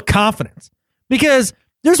give you a little confidence. Because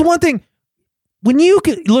there's one thing... When you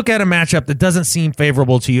look at a matchup that doesn't seem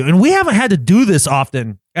favorable to you, and we haven't had to do this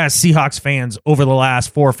often as Seahawks fans over the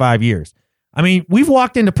last 4 or 5 years. I mean, we've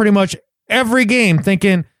walked into pretty much every game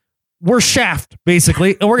thinking we're Shaft,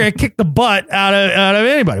 basically, and we're going to kick the butt out of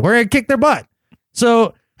anybody. We're going to kick their butt.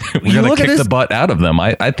 So we're going to kick the butt out of them.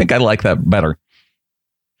 I think I like that better.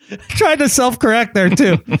 Tried to self-correct there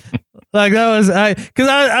too. Like that was because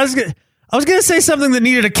I was gonna say something that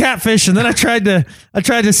needed a catfish, and then I tried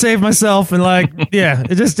to save myself, and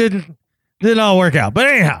it just didn't all work out. But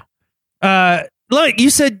anyhow, like you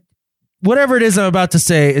said, whatever it is I'm about to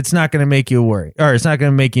say, it's not going to make you worry, or it's not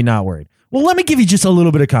going to make you not worried. Well, let me give you just a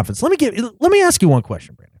little bit of confidence. Let me ask you one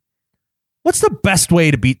question, Brandon. What's the best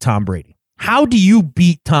way to beat Tom Brady? How do you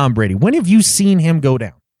beat Tom Brady? When have you seen him go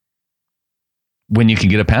down? When you can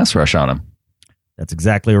get a pass rush on him. That's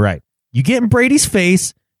exactly right. You get in Brady's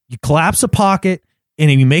face, you collapse a pocket, and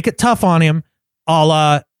then you make it tough on him, a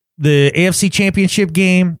la the AFC Championship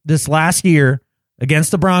game this last year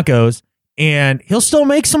against the Broncos, and he'll still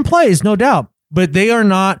make some plays, no doubt, but they are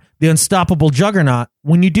not the unstoppable juggernaut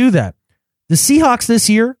when you do that. The Seahawks this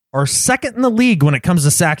year are second in the league when it comes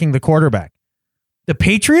to sacking the quarterback. The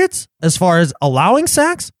Patriots, as far as allowing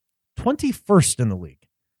sacks, 21st in the league.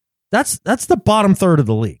 That's the bottom third of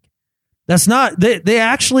the league. That's not, they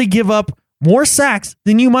actually give up more sacks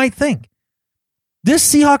than you might think. This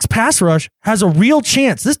Seahawks pass rush has a real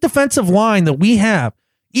chance. This defensive line that we have,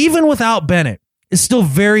 even without Bennett, is still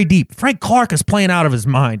very deep. Frank Clark is playing out of his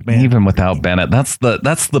mind, man. Even without Bennett, that's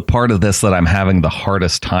the part of this that I'm having the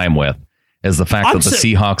hardest time with, is the fact that the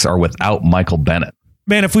Seahawks are without Michael Bennett.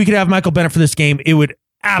 Man, if we could have Michael Bennett for this game, it would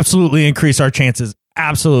absolutely increase our chances.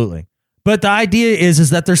 Absolutely. But the idea is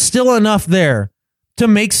that there's still enough there to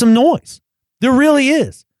make some noise. There really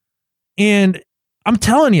is. And I'm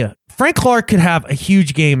telling you, Frank Clark could have a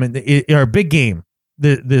huge game or a big game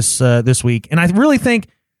this week. And I really think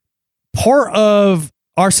part of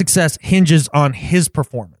our success hinges on his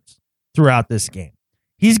performance throughout this game.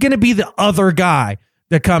 He's going to be the other guy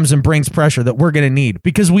that comes and brings pressure that we're going to need,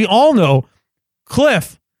 because we all know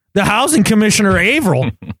Cliff, the housing commissioner,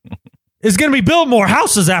 Averill, is going to be building more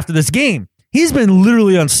houses after this game. He's been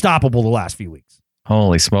literally unstoppable the last few weeks.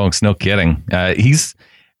 Holy smokes, no kidding. He's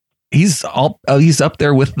up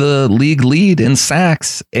there with the league lead in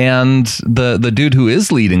sacks, and the dude who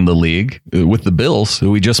is leading the league with the Bills,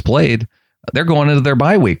 who we just played, they're going into their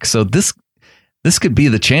bye week. So this could be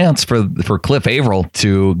the chance for Cliff Averill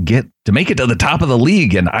to make it to the top of the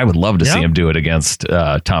league, and I would love to see him do it against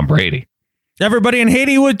Tom Brady. Everybody in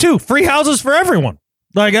Haiti would too. Free houses for everyone.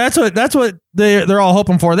 Like that's what they're all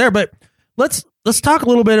hoping for there. But let's talk a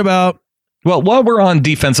little bit about. Well, while we're on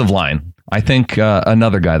defensive line, I think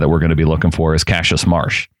another guy that we're going to be looking for is Cassius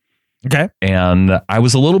Marsh. Okay. And I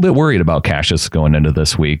was a little bit worried about Cassius going into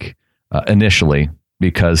this week initially,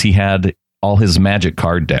 because he had all his magic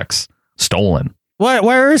card decks stolen.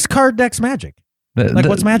 Where is card decks magic?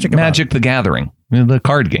 What's magic about? Magic the Gathering, the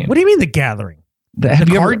card game. What do you mean the Gathering? The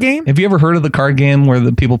card game? Have you ever heard of the card game where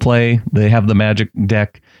the people play? They have the magic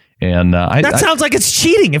deck. And that sounds like it's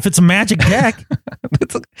cheating if it's a magic deck.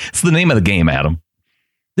 It's the name of the game, Adam.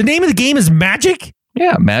 The name of the game is Magic?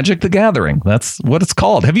 Yeah, Magic the Gathering. That's what it's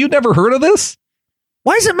called. Have you never heard of this?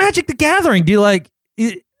 Why is it Magic the Gathering? Do you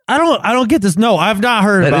I don't get this. No, I've not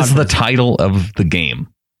heard about it. That is the title of the game.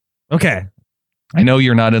 Okay. I know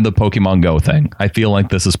you're not in the Pokemon Go thing. I feel like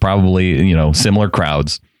this is probably, similar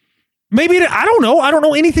crowds. Maybe I don't know. I don't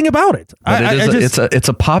know anything about it. But it's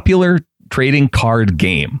a popular trading card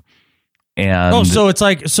game. And so it's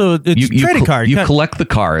trading cards. You collect the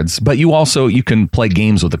cards, but you can play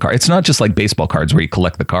games with the cards. It's not just like baseball cards where you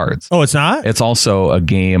collect the cards. Oh, it's not? It's also a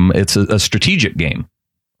game. It's a strategic game.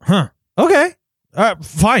 Huh. Okay.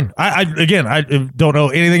 Fine. I don't know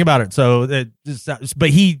anything about it. So, but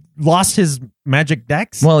he lost his magic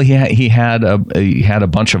decks. Well, he had a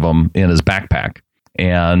bunch of them in his backpack,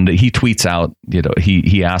 and he tweets out.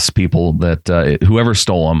 He asks people that whoever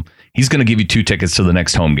stole them, he's going to give you 2 tickets to the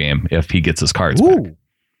next home game if he gets his cards back.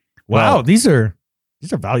 Wow, well, these are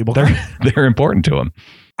valuable. They're important to him.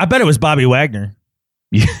 I bet it was Bobby Wagner.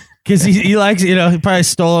 Because he likes, he probably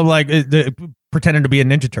stole them pretending to be a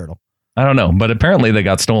Ninja Turtle. I don't know, but apparently they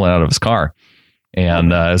got stolen out of his car.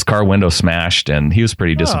 and his car window smashed, and he was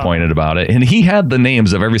pretty disappointed about it. And he had the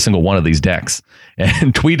names of every single one of these decks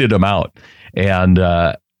and tweeted them out. And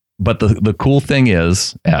but the cool thing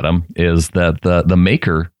is, Adam, is that the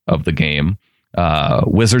maker of the game,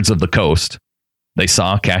 Wizards of the Coast, they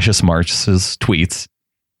saw Cassius Marsh's tweets,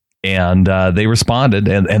 and they responded,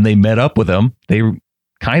 and they met up with him. They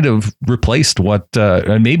kind of replaced what,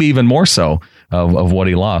 and maybe even more so, of what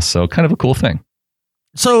he lost. So kind of a cool thing.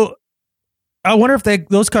 So I wonder if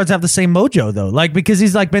those cards have the same mojo though, like because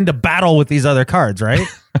he's like been to battle with these other cards, right?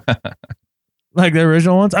 Like the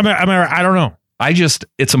original ones. I mean, I don't know.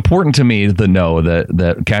 It's important to me to know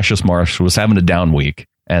that Cassius Marsh was having a down week,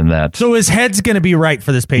 and that so his head's going to be right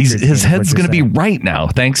for this Patriots. His head's going to be right now,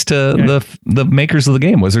 thanks to the makers of the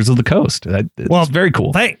game, Wizards of the Coast. It's very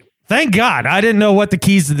cool. Thank God. I didn't know what the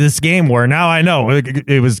keys to this game were. Now I know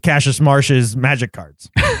it was Cassius Marsh's magic cards.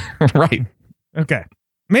 Right. Okay.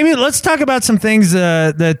 Maybe let's talk about some things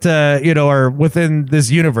that are within this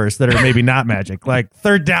universe that are maybe not magic, like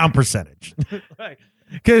third down percentage.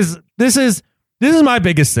 Because this is my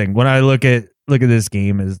biggest thing when I look at this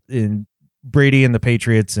game is in Brady and the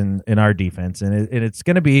Patriots and our defense, and it's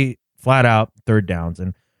going to be flat out third downs.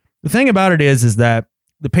 And the thing about it is that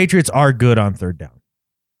the Patriots are good on third down.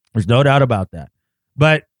 There's no doubt about that.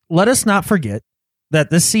 But let us not forget that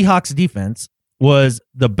this Seahawks defense was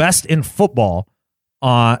the best in football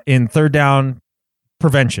in third down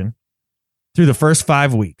prevention through the first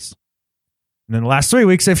 5 weeks. And then the last 3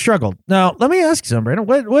 weeks, they've struggled. Now, let me ask you something,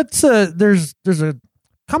 Brandon. What's there's a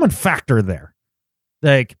common factor there.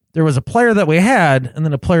 Like, there was a player that we had and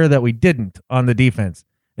then a player that we didn't on the defense.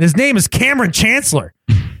 And his name is Cameron Chancellor.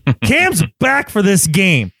 Cam's back for this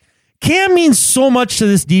game. Cam means so much to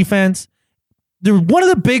this defense. One of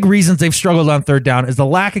the big reasons they've struggled on third down is the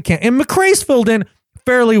lack of Cam. And McCray's filled in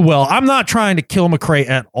fairly well. I'm not trying to kill McCray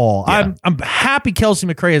at all. Yeah. I'm happy Kelsey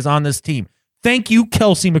McCray is on this team. Thank you,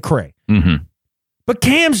 Kelsey McCray. Mm-hmm. But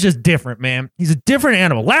Cam's just different, man. He's a different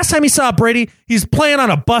animal. Last time he saw Brady, he's playing on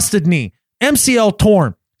a busted knee. MCL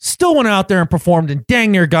torn. Still went out there and performed and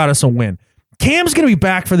dang near got us a win. Cam's going to be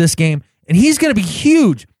back for this game, and he's going to be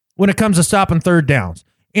huge when it comes to stopping third downs.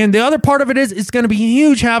 And the other part of it is it's going to be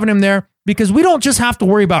huge having him there because we don't just have to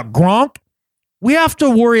worry about Gronk. We have to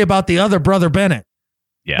worry about the other brother Bennett.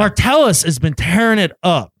 Yeah. Martellus has been tearing it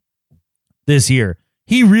up this year.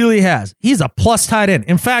 He really has. He's a plus tight end.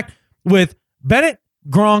 In fact, with Bennett,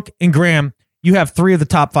 Gronk, and Graham, you have 3 of the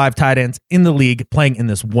top 5 tight ends in the league playing in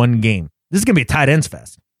this one game. This is going to be a tight ends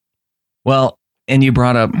fest. Well, and you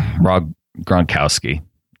brought up Rob Gronkowski,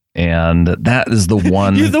 and that is the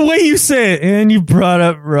one. The way you say it, and you brought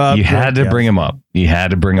up Rob. You had to bring him up. You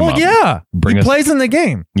had to bring him up. Yeah, he plays in the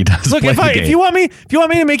game. He does. Look, play the game. If you want me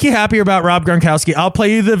to make you happier about Rob Gronkowski, I'll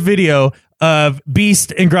play you the video of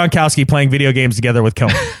Beast and Gronkowski playing video games together with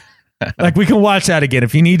Cohen. Like we can watch that again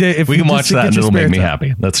if you need to. If we can watch that, and it'll make me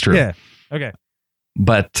happy. That's true. Yeah. Okay.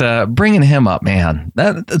 But bringing him up, man,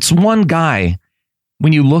 that's one guy.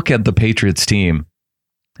 When you look at the Patriots team,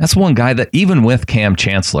 that's one guy that even with Cam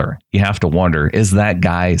Chancellor, you have to wonder, is that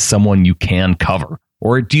guy someone you can cover?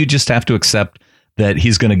 Or do you just have to accept that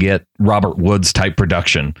he's going to get Robert Woods type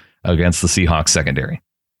production against the Seahawks secondary?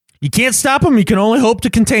 You can't stop him. You can only hope to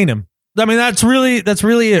contain him. I mean, that's really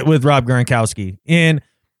it with Rob Gronkowski. And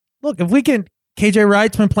look, if we can, KJ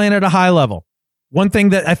Wright's been playing at a high level. One thing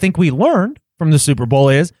that I think we learned from the Super Bowl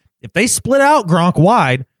is if they split out Gronk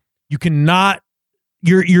wide, you cannot.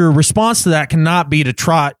 Your response to that cannot be to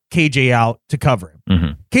trot KJ out to cover him.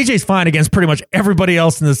 Mm-hmm. KJ's fine against pretty much everybody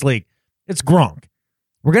else in this league. It's Gronk.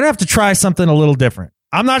 We're going to have to try something a little different.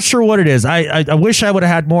 I'm not sure what it is. I wish I would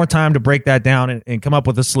have had more time to break that down and come up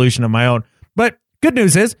with a solution of my own. But good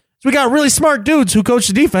news is we got really smart dudes who coach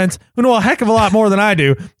the defense who know a heck of a lot more than I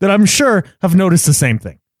do that I'm sure have noticed the same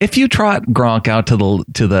thing. If you trot Gronk out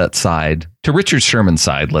to that side, to Richard Sherman's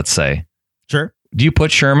side, let's say. Sure. Do you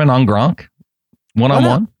put Sherman on Gronk?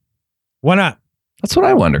 One-on-one? Why not? That's what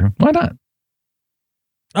I wonder. Why not?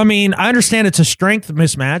 I mean, I understand it's a strength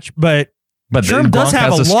mismatch, but Sherman does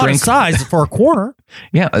have a lot of size for a corner.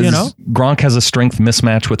 Yeah, Gronk has a strength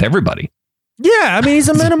mismatch with everybody. Yeah, I mean, he's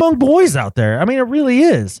a man among boys out there. I mean, it really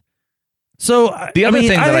is. So the other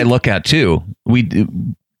thing that I look at too,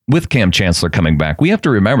 with Cam Chancellor coming back, we have to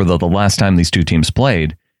remember that the last time these two teams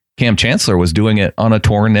played, Cam Chancellor was doing it on a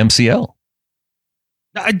torn MCL.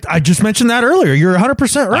 I just mentioned that earlier. You're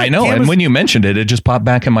 100% right. I know. And when you mentioned it, it just popped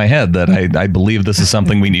back in my head that I believe this is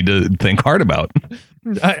something we need to think hard about.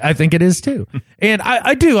 I think it is too. And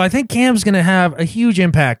I do. I think Cam's going to have a huge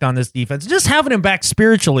impact on this defense. Just having him back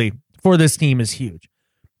spiritually for this team is huge.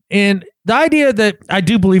 And the idea that I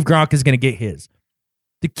do believe Gronk is going to get his.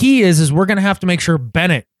 The key is we're going to have to make sure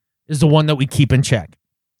Bennett is the one that we keep in check.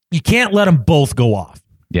 You can't let them both go off.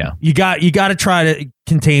 Yeah. You got to try to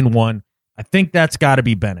contain one. I think that's got to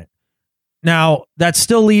be Bennett. Now, that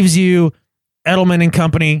still leaves you Edelman and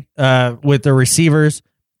company with the receivers.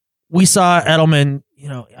 We saw Edelman,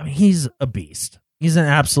 he's a beast. He's an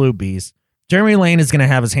absolute beast. Jeremy Lane is going to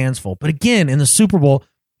have his hands full. But again, in the Super Bowl,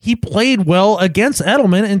 he played well against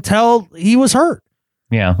Edelman until he was hurt.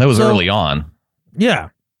 Yeah, that was early on. Yeah.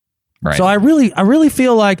 Right. So I really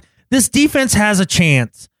feel like this defense has a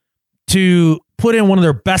chance to put in one of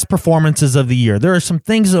their best performances of the year. There are some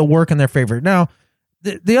things that work in their favor. Now,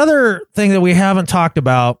 the other thing that we haven't talked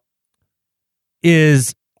about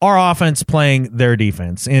is our offense playing their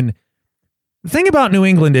defense. And the thing about New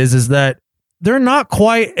England is that they're not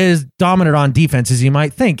quite as dominant on defense as you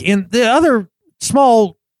might think. And the other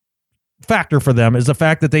small factor for them is the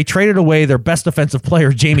fact that they traded away their best defensive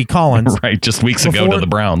player, Jamie Collins. Right, just weeks ago to the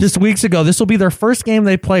Browns. Just weeks ago. This will be their first game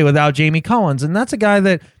they play without Jamie Collins. And that's a guy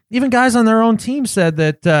that even guys on their own team said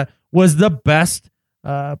that was the best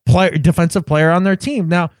defensive player on their team.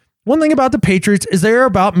 Now, one thing about the Patriots is they're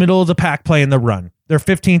about middle of the pack play in the run. They're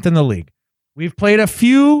 15th in the league. We've played a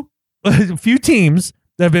few teams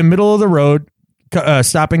that have been middle of the road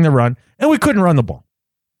stopping the run, and we couldn't run the ball.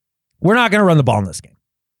 We're not going to run the ball in this game.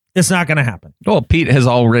 It's not going to happen. Well, Pete has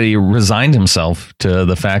already resigned himself to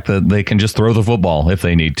the fact that they can just throw the football if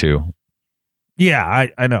they need to. Yeah,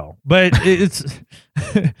 I know, but it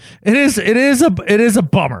is a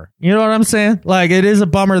bummer. You know what I'm saying? Like, it is a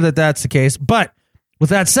bummer that that's the case. But with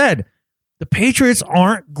that said, the Patriots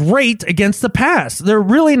aren't great against the pass. They're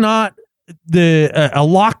really not a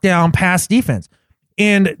lockdown pass defense.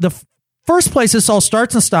 And the first place this all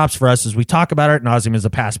starts and stops for us, as we talk about it ad nauseum, is the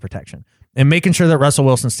pass protection and making sure that Russell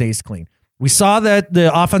Wilson stays clean. We saw that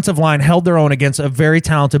the offensive line held their own against a very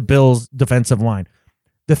talented Bills defensive line.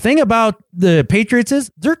 The thing about the Patriots is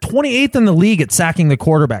they're 28th in the league at sacking the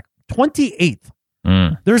quarterback. 28th.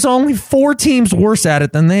 There's only 4 teams worse at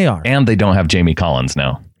it than they are. And they don't have Jamie Collins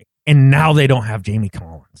now. And now they don't have Jamie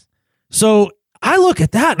Collins. So I look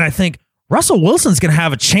at that and I think Russell Wilson's going to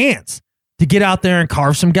have a chance to get out there and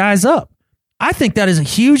carve some guys up. I think that is a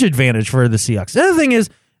huge advantage for the Seahawks. The other thing is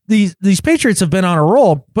these Patriots have been on a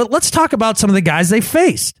roll, but let's talk about some of the guys they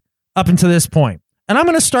faced up until this point. And I'm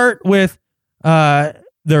going to start with the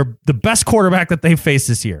best quarterback that they faced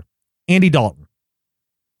this year, Andy Dalton.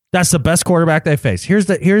 That's the best quarterback they faced. Here's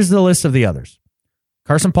the list of the others.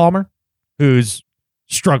 Carson Palmer, who's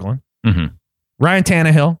struggling. Mm-hmm. Ryan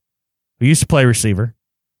Tannehill, who used to play receiver.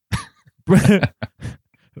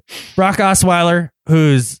 Brock Osweiler,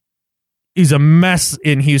 he's a mess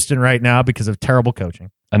in Houston right now because of terrible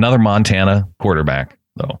coaching. Another Montana quarterback,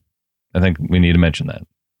 though. I think we need to mention that.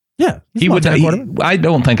 Yeah, I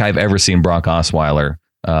don't think I've ever seen Brock Osweiler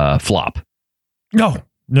flop.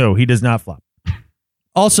 No, he does not flop.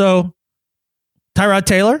 Also, Tyrod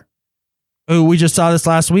Taylor, who we just saw this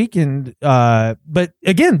last week, and but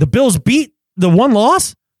again, the Bills beat the one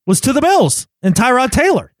loss was to the Bills and Tyrod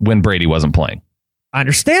Taylor when Brady wasn't playing. I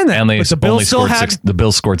understand that, and but the Bills the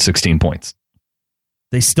Bills scored 16 points.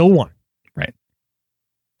 They still won. Right.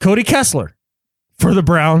 Cody Kessler for the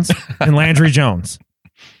Browns and Landry Jones.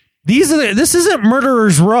 This isn't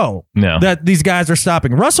murderer's row that these guys are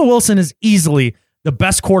stopping. Russell Wilson is easily the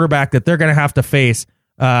best quarterback that they're going to have to face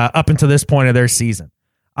up until this point of their season.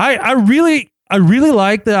 I really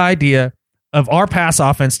like the idea of our pass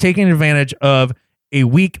offense taking advantage of a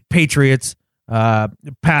weak Patriots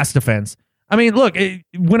pass defense. I mean, look,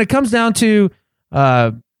 when it comes down to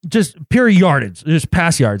just pure yardage, just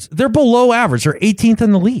pass yards, they're below average. They're 18th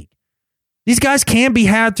in the league. These guys can be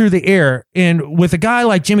had through the air. And with a guy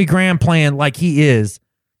like Jimmy Graham playing like he is,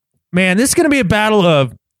 man, this is going to be a battle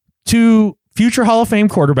of 2 future Hall of Fame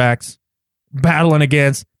quarterbacks battling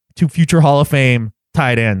against 2 future Hall of Fame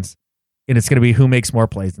tight ends. And it's going to be who makes more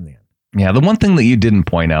plays in the end. Yeah, the one thing that you didn't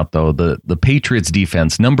point out, though, the Patriots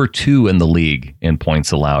defense, number 2 in the league in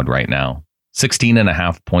points allowed right now.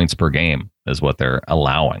 16.5 points per game is what they're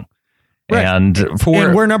allowing. Right. And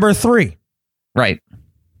we're number 3. Right.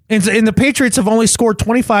 And the Patriots have only scored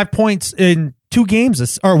 25 points in 2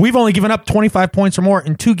 games, or we've only given up 25 points or more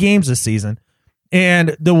in 2 games this season.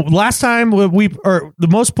 And the last time the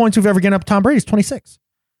most points we've ever given up to Tom Brady is 26.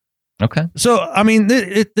 Okay. So, I mean,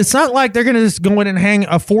 it's not like they're going to just go in and hang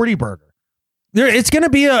a 40 burger. It's going to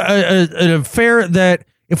be an affair that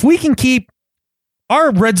if we can keep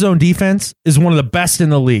our red zone defense is one of the best in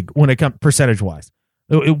the league when it comes percentage wise,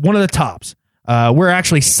 one of the tops. We're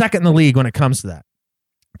actually second in the league when it comes to that.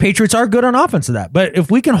 Patriots are good on offense of that, but if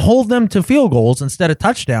we can hold them to field goals instead of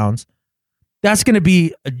touchdowns, That's going to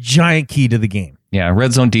be a giant key to the game. Yeah,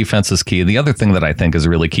 red zone defense is key. The other thing that I think is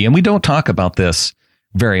really key, and we don't talk about this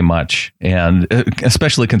very much, and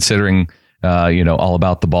especially considering, all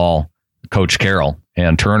about the ball, Coach Carroll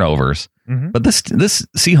and turnovers. Mm-hmm. But this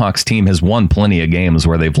Seahawks team has won plenty of games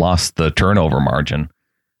where they've lost the turnover margin.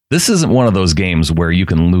 This isn't one of those games where you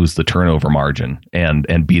can lose the turnover margin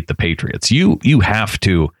and beat the Patriots. You have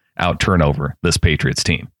to out turnover this Patriots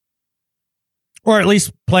team. Or at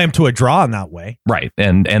least play them to a draw in that way. Right.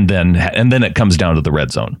 And then it comes down to the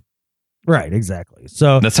red zone. Right, exactly.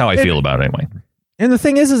 So that's how I feel about it anyway. And the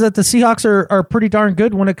thing is that the Seahawks are pretty darn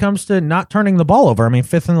good when it comes to not turning the ball over. I mean,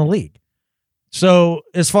 5th in the league. So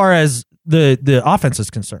as far as the offense is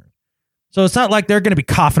concerned. So it's not like they're going to be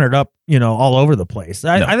coughing it up, all over the place.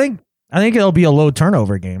 I think it'll be a low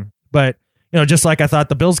turnover game. But, just like I thought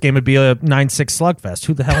the Bills game would be a 9-6 slugfest.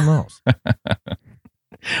 Who the hell knows?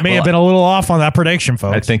 May have been a little off on that prediction,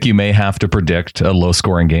 folks. I think you may have to predict a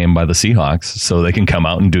low-scoring game by the Seahawks so they can come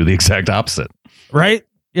out and do the exact opposite. Right?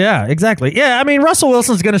 Yeah, exactly. Yeah, I mean, Russell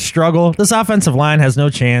Wilson's going to struggle. This offensive line has no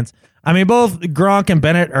chance. I mean, both Gronk and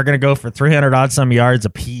Bennett are going to go for 300-odd-some yards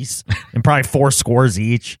apiece and probably 4 scores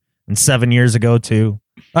each, and 7 years ago, too.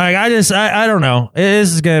 Like, I don't know.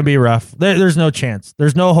 This is going to be rough. There's no chance.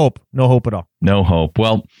 There's no hope. No hope at all. No hope.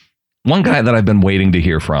 Well, one guy that I've been waiting to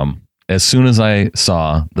hear from, as soon as I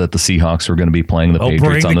saw that the Seahawks were going to be playing the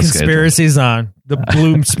Patriots on the schedule. Conspiracies on. The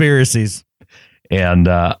Bloomspiracies. And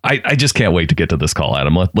I just can't wait to get to this call,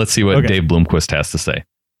 Adam. Let's see what Dave Bloomquist has to say.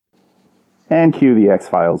 And cue the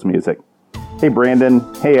X-Files music. Hey, Brandon.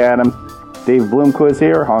 Hey, Adam. Dave Bloomquist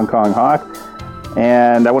here, Hong Kong Hawk.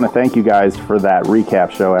 And I want to thank you guys for that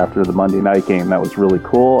recap show after the Monday night game. That was really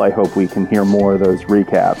cool. I hope we can hear more of those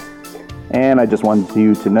recaps. And I just wanted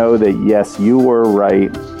you to know that, yes, you were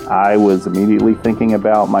right. I was immediately thinking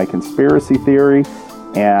about my conspiracy theory,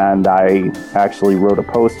 and I actually wrote a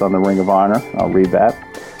post on the Ring of Honor. I'll read that.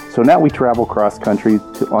 So now we travel cross-country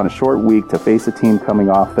on a short week to face a team coming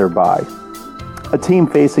off their bye. A team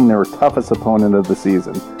facing their toughest opponent of the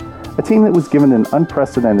season. A team that was given an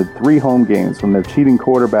unprecedented 3 home games when their cheating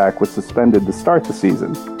quarterback was suspended to start the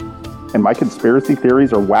season. And my conspiracy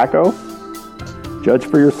theories are wacko? Judge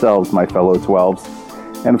for yourselves, my fellow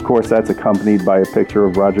 12s. And of course, that's accompanied by a picture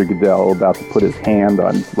of Roger Goodell about to put his hand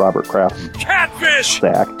on Robert Kraft's catfish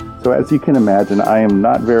sack. So as you can imagine, I am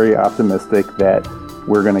not very optimistic that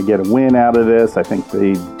we're going to get a win out of this. I think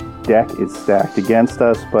the deck is stacked against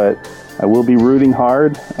us, but I will be rooting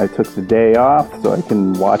hard. I took the day off so I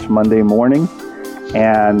can watch Monday morning,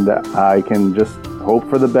 and I can just hope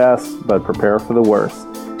for the best, but prepare for the worst.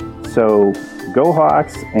 So go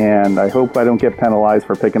Hawks, and I hope I don't get penalized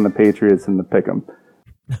for picking the Patriots in the pick'em.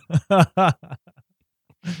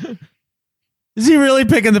 Is he really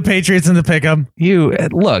picking the Patriots in the pick'em?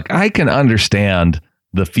 Look, I can understand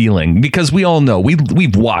the feeling because we all know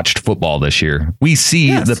we've watched football this year. We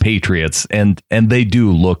see the Patriots and they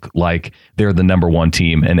do look like they're the number 1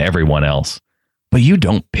 team and everyone else. But you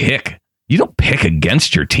don't pick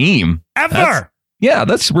against your team ever.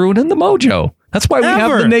 That's ruining the mojo. That's why we have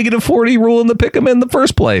the -40 rule in the pick'em in the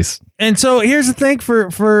first place. And so here's the thing for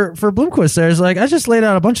Bloomquist. There's I just laid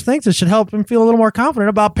out a bunch of things that should help him feel a little more confident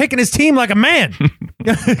about picking his team like a man.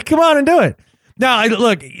 Come on and do it. Now,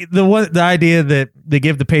 look, the idea that they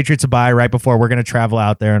give the Patriots a bye right before we're going to travel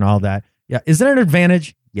out there and all that. Yeah, is that an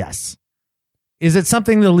advantage? Yes. Is it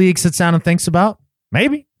something the league sits down and thinks about?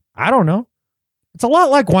 Maybe. I don't know. It's a lot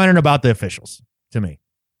like whining about the officials to me.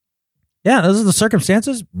 Yeah, those are the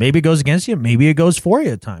circumstances. Maybe it goes against you. Maybe it goes for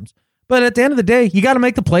you at times. But at the end of the day, you got to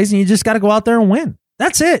make the plays and you just got to go out there and win.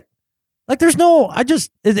 That's it. There's no,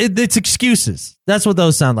 it's excuses. That's what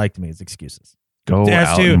those sound like to me. It's excuses. Go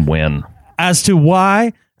out and win. As to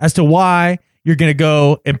why you're going to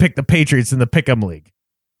go and pick the Patriots in the Pick'em League.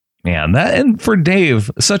 Man, and for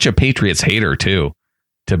Dave, such a Patriots hater too,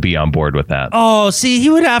 to be on board with that. Oh, see,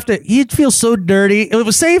 he'd feel so dirty. It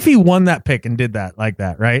was, say if he won that pick and did that like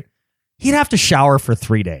that, right? He'd have to shower for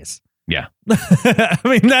 3 days. Yeah. I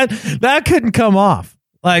mean, that couldn't come off.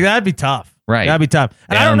 That'd be tough. Right. That'd be tough.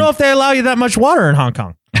 And I don't know if they allow you that much water in Hong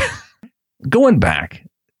Kong. Going back,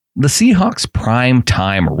 the Seahawks prime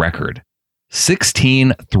time record,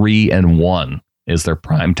 16-3-1 is their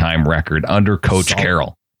prime time record under Coach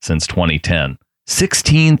Carroll since 2010.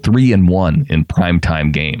 16-3-1 in prime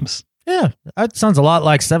time games. Yeah, that sounds a lot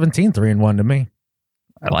like 17-3-1 to me.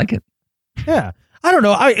 I like it. Yeah. I don't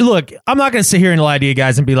know. Look, I'm not going to sit here and lie to you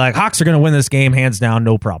guys and be like, Hawks are going to win this game hands down,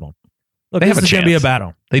 no problem. Look, this is going to be a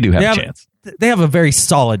battle. They do have a chance. They have a very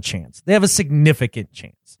solid chance. They have a significant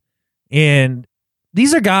chance. And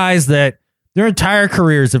these are guys that their entire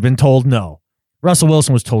careers have been told no. Russell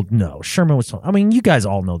Wilson was told no. Sherman was told. I mean, you guys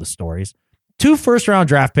all know the stories. 2 first-round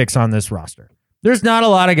draft picks on this roster. There's not a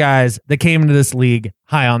lot of guys that came into this league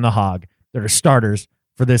high on the hog that are starters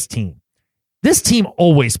for this team. This team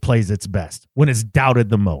always plays its best when it's doubted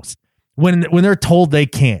the most. When they're told they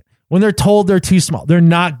can't. When they're told they're too small. They're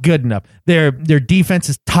not good enough. Their defense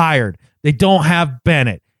is tired. They don't have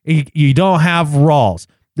Bennett. You don't have Rawls.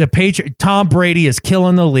 Tom Brady is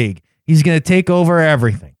killing the league. He's going to take over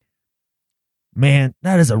everything. Man,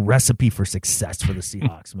 that is a recipe for success for the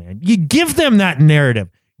Seahawks, man. You give them that narrative.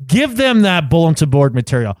 Give them that bulletin board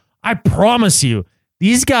material. I promise you,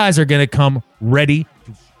 these guys are going to come ready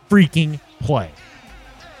to freaking play.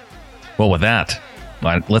 Well, with that,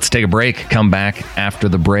 let's take a break. Come back after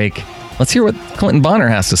the break. Let's hear what Clinton Bonner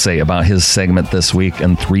has to say about his segment this week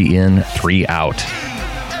and 3 in, 3 out.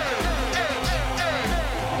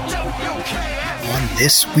 On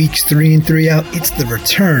this week's 3 in, 3 out, it's the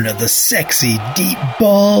return of the sexy deep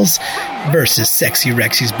balls versus sexy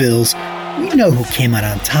Rexy's Bills. We know who came out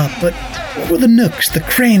on top, but what were the nooks, the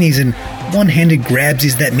crannies, and one-handed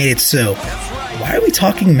grabsies that made it so? Why are we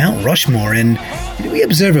talking Mount Rushmore, and did we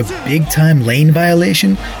observe a big-time lane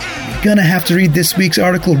violation? You're gonna have to read this week's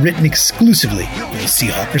article written exclusively for the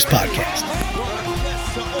Seahawkers podcast.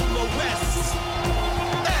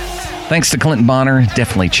 Thanks to Clinton Bonner.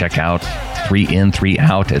 Definitely check out 3 in, 3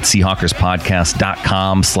 out at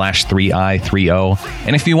Seahawkerspodcast.com/3i30.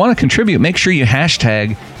 And if you want to contribute, make sure you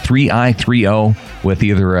hashtag 3i30 with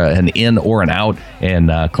either an in or an out. And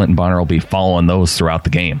Clinton Bonner will be following those throughout the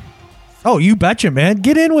game. Oh, you betcha, man.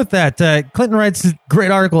 Get in with that. Clinton writes a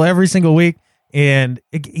great article every single week, and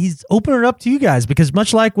he's opening it up to you guys because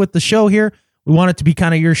much like with the show here, we want it to be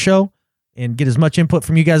kind of your show and get as much input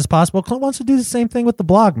from you guys as possible. Clint wants to do the same thing with the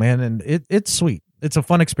blog, man, and it's sweet. It's a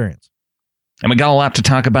fun experience. And we got a lot to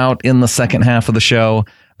talk about in the second half of the show.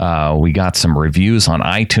 We got some reviews on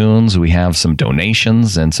iTunes. We have some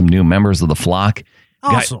donations and some new members of the flock.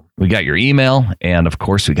 Awesome. We got your email. And, of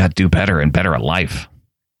course, we got Do Better and Better at Life.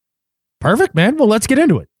 Perfect, man. Well, let's get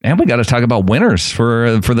into it. And we got to talk about winners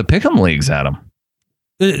for the Pick'em leagues, Adam.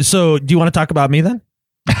 So do you want to talk about me then?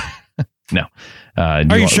 No. Are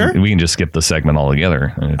you sure? We can just skip the segment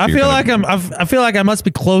altogether. I feel like I must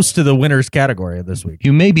be close to the winners category this week.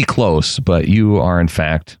 You may be close, but you are in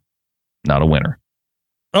fact not a winner.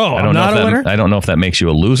 Oh, I'm not a winner? I don't know if that makes you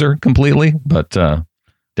a loser completely, but definitely.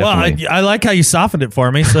 Well, I like how you softened it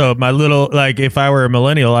for me. So my little, if I were a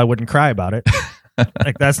millennial, I wouldn't cry about it.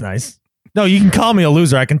 That's nice. No, you can call me a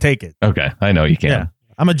loser. I can take it. Okay. I know you can. Yeah.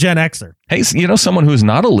 I'm a Gen Xer. Hey, someone who's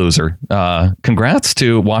not a loser. Congrats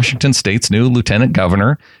to Washington State's new lieutenant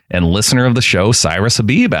governor and listener of the show, Cyrus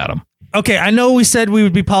Habib, Adam. Okay, I know we said we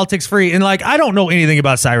would be politics free, and I don't know anything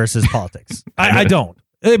about Cyrus's politics. I don't,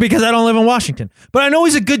 because I don't live in Washington. But I know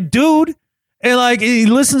he's a good dude, and he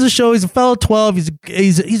listens to the show. He's a fellow 12.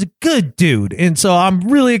 He's a good dude, and so I'm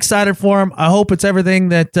really excited for him. I hope it's everything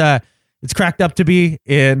that it's cracked up to be,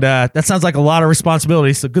 and that sounds like a lot of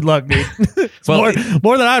responsibility, so good luck, dude. Well,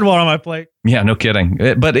 more than I'd want on my plate. Yeah, no kidding.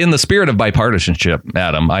 But in the spirit of bipartisanship,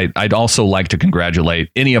 Adam, I'd also like to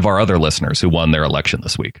congratulate any of our other listeners who won their election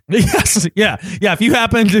this week. Yes, yeah. If you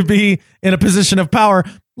happen to be in a position of power,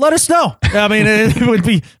 let us know. I mean, it would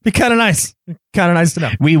be kind of nice. Kind of nice to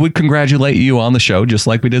know. We would congratulate you on the show, just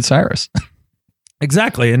like we did Cyrus.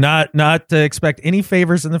 Exactly, and not to expect any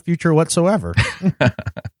favors in the future whatsoever.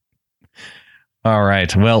 All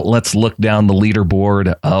right. Well, let's look down the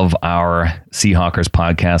leaderboard of our Seahawkers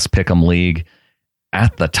podcast Pick'em League.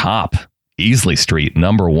 At the top, Easley Street,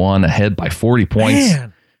 number 1, ahead by 40 points.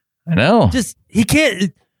 Man, I know. He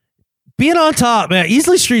can't being on top, man.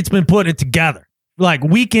 Easley Street's been putting it together,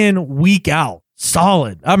 week in, week out,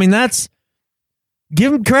 solid. I mean,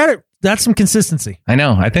 give him credit. That's some consistency. I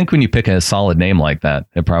know. I think when you pick a solid name like that,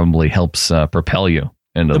 it probably helps propel you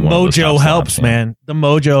into the mojo. Helps, man. The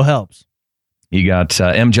mojo helps. You got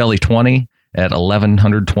M Jelly 20 at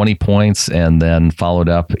 1,120 points, and then followed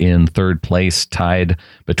up in third place, tied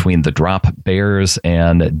between the Drop Bears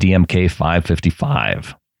and DMK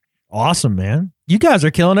 555. Awesome, man. You guys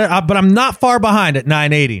are killing it, but I'm not far behind at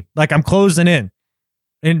 980. I'm closing in.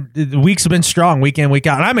 And the weeks have been strong, week in, week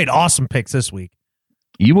out. And I made awesome picks this week.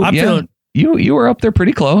 You were up there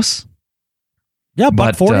pretty close. Yeah,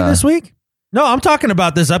 but 40 this week? No, I'm talking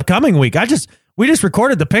about this upcoming week. We just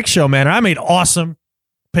recorded the pick show, man. And I made awesome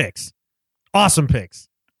picks. Awesome picks.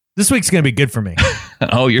 This week's going to be good for me.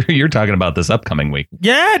 Oh, you're talking about this upcoming week.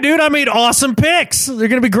 Yeah, dude, I made awesome picks. They're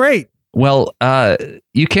going to be great. Well,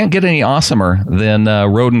 you can't get any awesomer than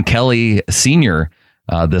Roden Kelly Sr.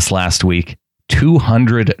 This last week.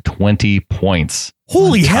 220 points.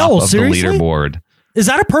 Holy hell, seriously? The leaderboard. Is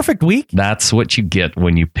that a perfect week? That's what you get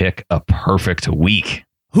when you pick a perfect week.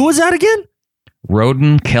 Who was that again?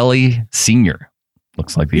 Roden Kelly Sr.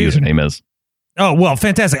 Looks like the username is. Oh, well,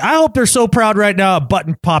 fantastic. I hope they're so proud right now. A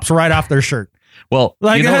button pops right off their shirt. Well,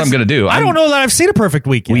 you know what I'm going to do? I don't know that I've seen a perfect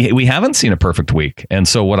week yet. We haven't seen a perfect week. And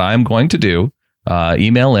so what I'm going to do,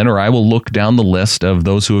 email in, or I will look down the list of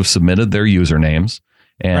those who have submitted their usernames.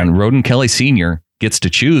 And Roden Kelly Sr. gets to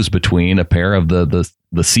choose between a pair of the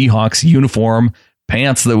Seahawks uniform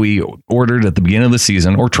pants that we ordered at the beginning of the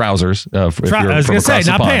season, or trousers. I was going to say,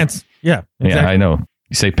 not pants. Yeah. Exactly. Yeah, I know.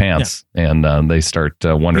 You say pants, and they start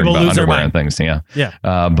wondering People about lose their underwear mind. and things. Yeah.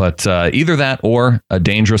 Yeah. But either that or a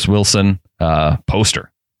Dangerous Wilson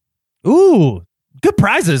poster. Ooh, good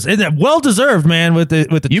prizes. And well deserved, man. With the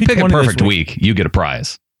You pick a 220 perfect week, you get a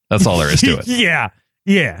prize. That's all there is to it.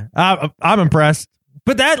 Yeah. I'm impressed.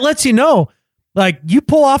 But that lets you know, like, you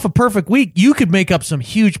pull off a perfect week, you could make up some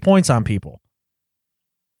huge points on people.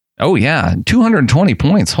 Oh yeah, 220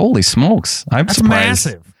 points. Holy smokes! That's surprised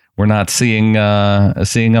massive. We're not seeing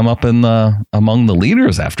them up in among the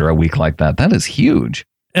leaders after a week like that. That is huge.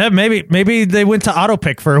 Maybe they went to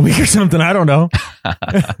AutoPick for a week or something. I don't know.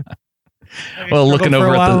 Well, looking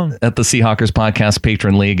over at the Seahawkers Podcast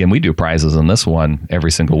Patron League, and we do prizes in this one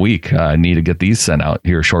every single week. I need to get these sent out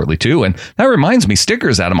here shortly too. And that reminds me,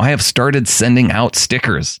 stickers, Adam. I have started sending out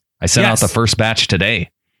stickers. I sent out the first batch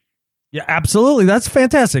today. Yeah, absolutely. That's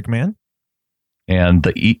fantastic, man. And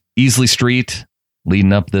the Easley Street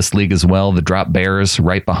leading up this league as well. The Drop Bears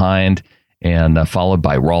right behind, and followed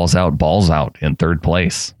by Rawls Out, Balls Out in third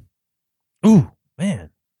place. Ooh, man.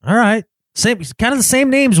 All right. Kind of the same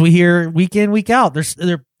names we hear week in, week out.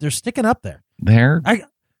 They're sticking up there. They're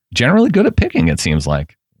generally good at picking, it seems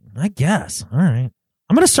like. I guess. All right.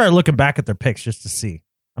 I'm going to start looking back at their picks just to see.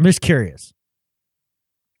 I'm just curious.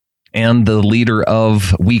 And the leader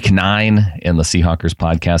of week 9 in the Seahawkers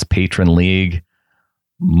Podcast Patron League,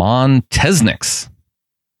 Montesnix,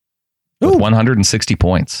 with 160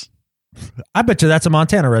 points. I bet you that's a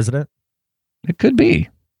Montana resident. It could be.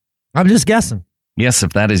 I'm just guessing. Yes,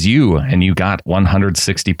 if that is you and you got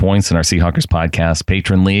 160 points in our Seahawkers Podcast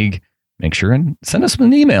Patron League, make sure and send us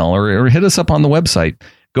an email or hit us up on the website.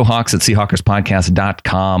 Go Hawks at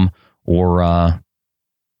Seahawkerspodcast.com or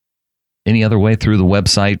any other way through the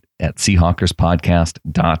website at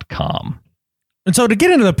Seahawkerspodcast.com. And so to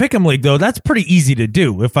get into the Pick'em League, though, that's pretty easy to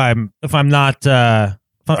do. If I'm not, or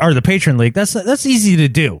the Patron League, that's easy to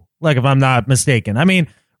do. Like, if I'm not mistaken. I mean,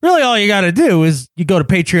 really all you got to do is you go to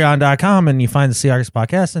patreon.com and you find the Seahawks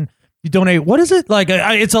Podcast and you donate. What is it? Like,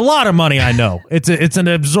 it's a lot of money. I know it's an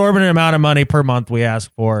absorbent amount of money per month we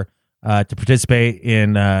ask for to participate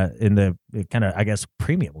in the kind of, I guess,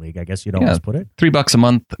 premium league. I guess you'd always put it. $3 a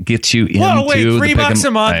month gets you into $3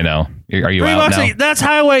 a month. I know. Are you $3 out now? That's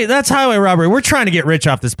highway robbery. We're trying to get rich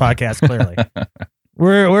off this podcast. Clearly,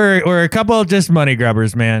 we're a couple of just money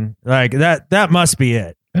grubbers, man. Like that must be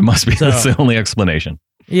it. It must be. That's the only explanation.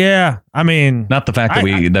 Yeah, I mean, not the fact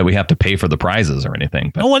that we have to pay for the prizes or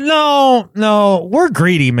anything. But. Oh no, we're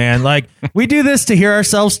greedy, man. Like, we do this to hear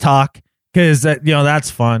ourselves talk because that's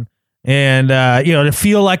fun, and to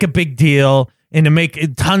feel like a big deal and to make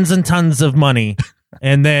tons and tons of money,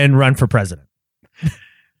 and then run for president.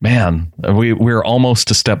 Man, we're almost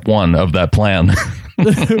to step 1 of that plan.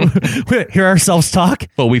 Hear ourselves talk.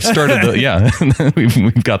 Well, we've started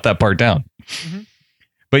we've got that part down. Mm-hmm.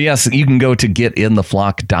 But yes, you can go to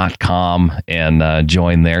getintheflock.com and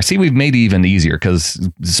join there. See, we've made it even easier because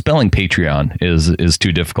spelling Patreon is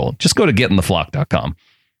too difficult. Just go to getintheflock.com.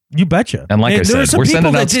 You betcha. And like I said, we're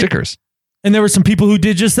sending out stickers. And there were some people who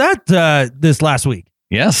did just that this last week.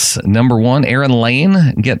 Yes. Number 1, Aaron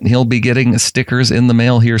Lane. He'll be getting stickers in the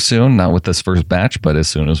mail here soon. Not with this first batch, but as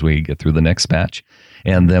soon as we get through the next batch.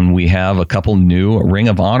 And then we have a couple new Ring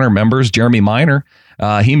of Honor members. Jeremy Minor,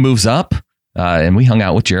 he moves up. And we hung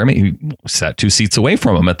out with Jeremy. He sat 2 seats away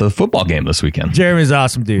from him at the football game this weekend. Jeremy's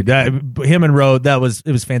awesome, dude. Him and Rode, it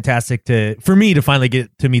was fantastic for me to finally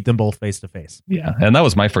get to meet them both face to face. Yeah, and that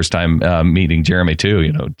was my first time meeting Jeremy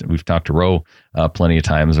too. We've talked to Ro plenty of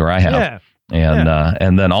times, or I have. Yeah.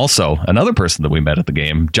 And then also another person that we met at the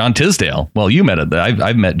game, John Tisdale. Well, you met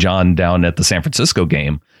I've met John down at the San Francisco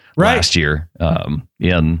game last year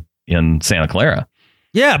in Santa Clara.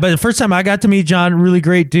 Yeah, but the first time I got to meet John, really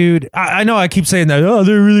great dude. I know I keep saying that,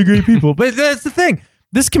 they're really great people, but that's the thing.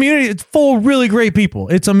 This community, it's full of really great people.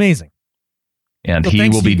 It's amazing. And he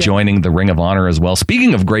will be joining the Ring of Honor as well.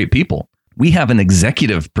 Speaking of great people, we have an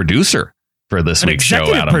executive producer for this week's show, Adam.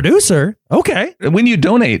 Executive producer? Okay. When you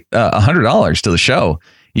donate $100 to the show,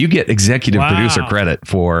 you get executive producer credit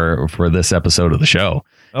for this episode of the show.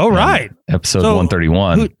 All right. Episode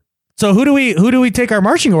 131. So who do we take our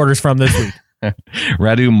marching orders from this week?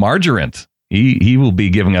 Radu Margarant. He will be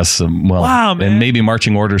giving us some, wow, man. And maybe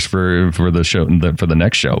marching orders for the show, for the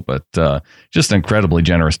next show, but just an incredibly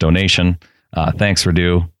generous donation. Thanks,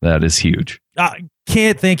 Radu. That is huge.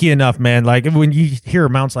 Can't thank you enough, man. Like when you hear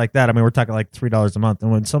amounts like that, I mean, we're talking like $3 a month.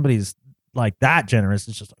 And when somebody's like that generous,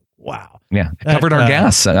 it's just like, wow. Yeah. It covered our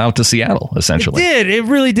gas out to Seattle, essentially. It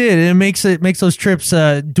really did. And it makes those trips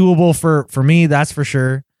doable for me. That's for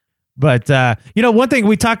sure. But, one thing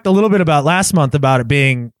we talked a little bit about last month about it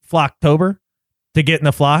being Flocktober, to get in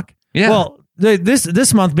the flock. Yeah. Well,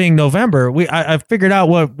 this month being November, I figured out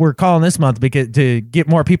what we're calling this month to get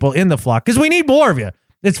more people in the flock, because we need more of you.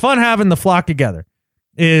 It's fun having the flock together.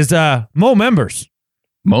 Is Mo members.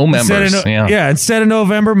 Mo members. Instead of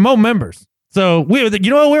November, Mo members. So you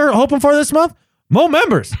know what we're hoping for this month? Mo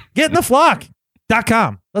members. Get in the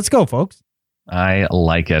flock.com. Let's go, folks. I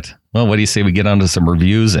like it. Well, what do you say we get onto some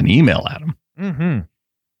reviews and email at them? Mm-hmm.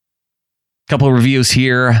 Couple of reviews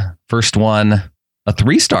here. First one, a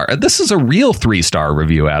 3-star. This is a real 3-star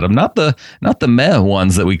review, Adam, not the meh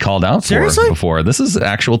ones that we called out Seriously? for before. This is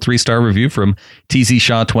actual 3-star review from TZ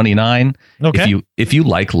Shaw 29. Okay. If you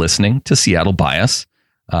like listening to Seattle Bias,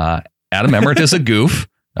 Adam Emmert is a goof.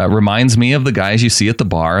 Reminds me of the guys you see at the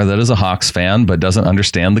bar that is a Hawks fan but doesn't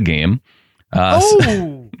understand the game.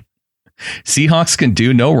 Seahawks can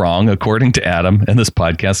do no wrong, according to Adam, and this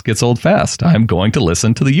podcast gets old fast. I'm going to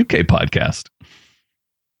listen to the UK podcast.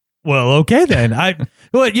 Well, okay then.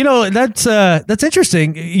 That's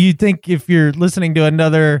interesting. You'd think if you're listening to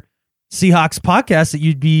another Seahawks podcast that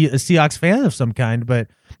you'd be a Seahawks fan of some kind, but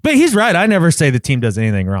he's right. I never say the team does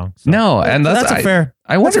anything wrong. So no, and that's a fair.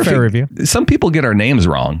 I wonder that's a fair review. Some people get our names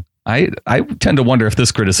wrong. I tend to wonder if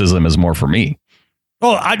this criticism is more for me.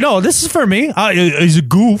 Oh, I know this is for me. He's a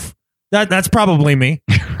goof. That's probably me.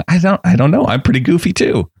 I don't know. I'm pretty goofy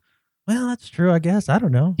too. Well, that's true, I guess. I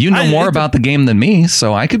don't know. You know more about the game than me,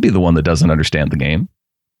 so I could be the one that doesn't understand the game.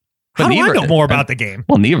 But how do I know more about the game?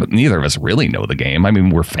 Well, neither of us really know the game. I mean,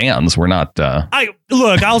 we're fans. We're not.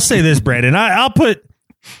 I'll say this, Brandon. I'll put,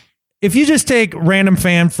 if you just take random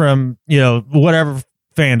fan from whatever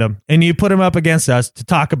fandom and you put him up against us to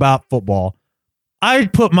talk about football,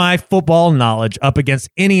 I'd put my football knowledge up against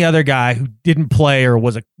any other guy who didn't play or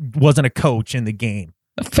wasn't a coach in the game.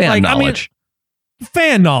 Fan knowledge.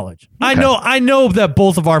 Fan knowledge. Okay. I know that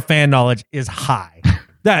both of our fan knowledge is high.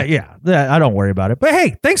 That I don't worry about it. But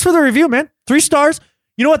hey, thanks for the review, man. 3 stars.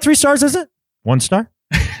 You know what 3 stars isn't? 1 star.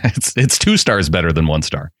 It's 2 stars better than 1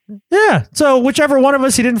 star. Yeah. So whichever one of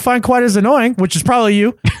us he didn't find quite as annoying, which is probably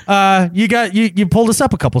you, you pulled us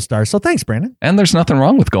up a couple stars. So thanks, Brandon. And there's nothing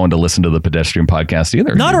wrong with going to listen to the Pedestrian Podcast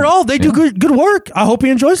either. Not at all. They do good work. I hope he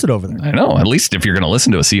enjoys it over there. I know. At least if you're going to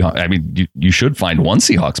listen to a Seahawks, I mean, you should find one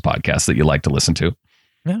Seahawks podcast that you like to listen to.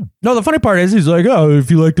 Yeah. No, the funny part is he's like, oh,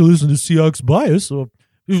 if you like to listen to Seahawks Bias, so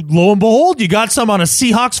lo and behold, you got some on a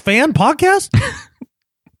Seahawks fan podcast.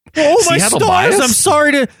 Oh, my Seattle stars! Bias?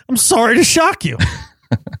 I'm sorry to shock you.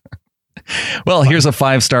 Well, here's a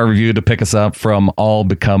 5-star review to pick us up from All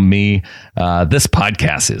Become Me. This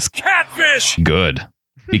podcast is catfish. Good.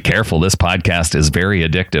 Be careful. This podcast is very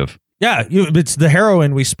addictive. Yeah, it's the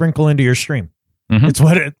heroin we sprinkle into your stream. Mm-hmm. It's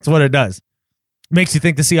what it does. Makes you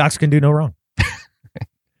think the Seahawks can do no wrong.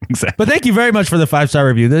 Exactly. But thank you very much for the 5-star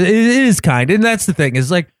review. It is kind, and that's the thing.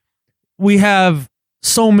 Is like we have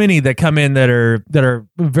so many that come in that are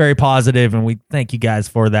very positive, and we thank you guys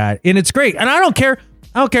for that. And it's great. And I don't care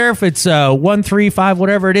if it's 1, 3, 5,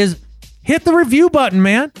 whatever it is. Hit the review button,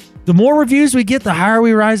 man. The more reviews we get, the higher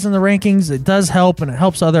we rise in the rankings. It does help, and it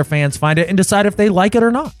helps other fans find it and decide if they like it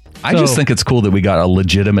or not. I just think it's cool that we got a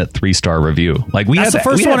legitimate 3-star review. Like that's the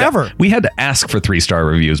first one ever. We had to ask for 3-star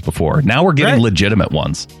reviews before. Now we're getting legitimate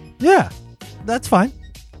ones. Yeah, that's fine.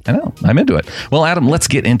 I know. I'm into it. Well, Adam, let's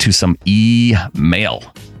get into some email.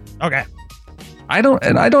 Okay. I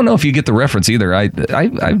don't know if you get the reference either.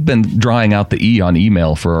 I've been drawing out the E on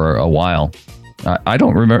email for a while. I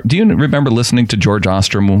don't remember. Do you remember listening to George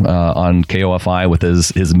Ostrom on KOFI with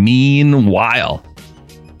his meanwhile?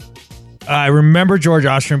 I remember George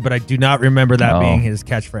Ostrom, but I do not remember that being his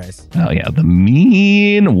catchphrase. Oh, yeah. The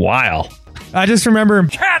meanwhile. I just remember him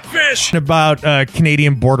catfish about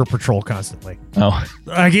Canadian Border Patrol constantly. Oh.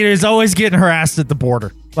 Like he's always getting harassed at the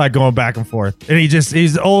border, like going back and forth. And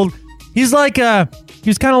he's old. He's like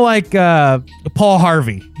he's kind of like Paul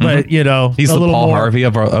Harvey, but he's the Paul Harvey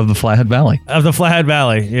of the Flathead Valley. Of the Flathead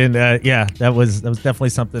Valley. And that was definitely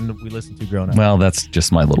something that we listened to growing up. Well, that's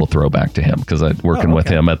just my little throwback to him because I'm working with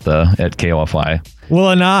him at KOFI. Well,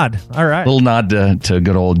 a nod. All right. A little nod to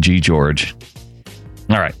good old G. George.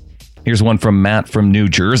 All right. Here's one from Matt from New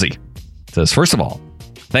Jersey. It says, first of all,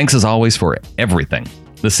 Thanks as always for everything.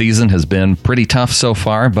 The season has been pretty tough so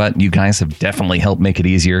far, but you guys have definitely helped make it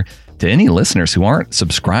easier. To any listeners who aren't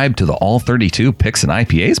subscribed to the All 32 Picks and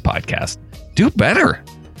IPAs podcast, do better.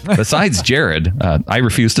 Besides Jared, I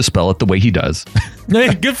refuse to spell it the way he does.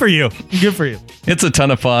 Hey, good for you. Good for you. It's a ton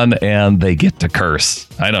of fun, and they get to curse.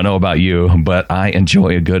 I don't know about you, but I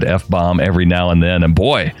enjoy a good F-bomb every now and then, and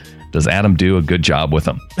boy, does Adam do a good job with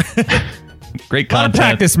them. Great content. A lot of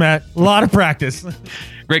practice, Matt. A lot of practice.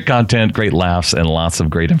 Great content, great laughs, and lots of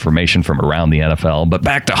great information from around the NFL. But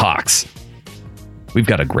back to Hawks. We've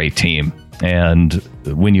got a great team. And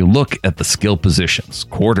when you look at the skill positions,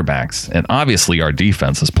 quarterbacks, and obviously our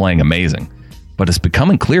defense is playing amazing, but it's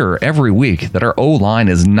becoming clearer every week that our O-line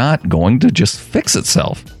is not going to just fix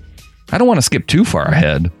itself. I don't want to skip too far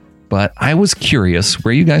ahead, but I was curious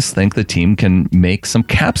where you guys think the team can make some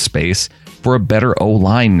cap space for a better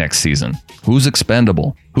O-line next season. Who's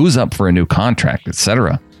expendable? Who's up for a new contract,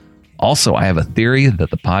 etc. Also, I have a theory that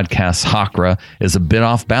the podcast Hawkra is a bit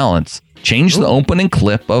off balance. Change the opening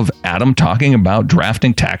clip of Adam talking about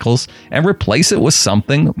drafting tackles and replace it with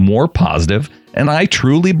something more positive. And I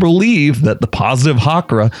truly believe that the positive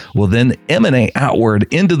Hawkra will then emanate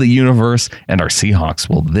outward into the universe, and our Seahawks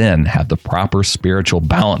will then have the proper spiritual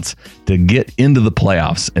balance to get into the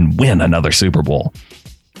playoffs and win another Super Bowl.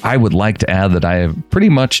 I would like to add that I have pretty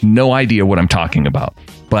much no idea what I'm talking about,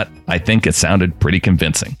 but I think it sounded pretty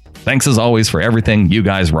convincing. Thanks as always for everything. You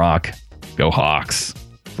guys rock. Go Hawks.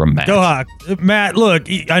 From Matt. Go Hawk. Matt, look,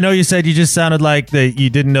 I know you said you just sounded like that you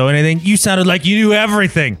didn't know anything. You sounded like you knew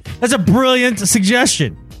everything. That's a brilliant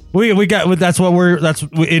suggestion. We got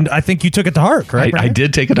I think you took it to heart, correct? I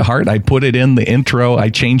did take it to heart. I put it in the intro. I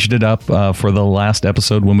changed it up for the last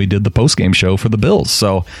episode when we did the post-game show for the Bills.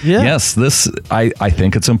 So yes, I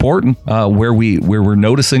think it's important where we're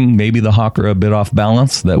noticing maybe the Hawker a bit off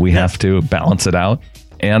balance, that we have to balance it out.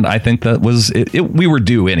 And I think that was it. We were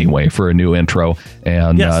due anyway for a new intro,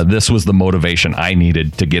 and this was the motivation I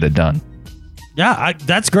needed to get it done. Yeah,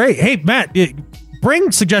 that's great. Hey, Matt,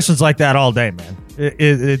 bring suggestions like that all day, man.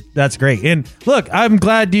 That's great. And look, I'm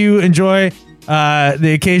glad you enjoy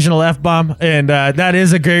the occasional F-bomb, and that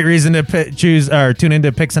is a great reason to choose or tune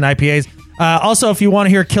into Picks and IPAs. Also, if you want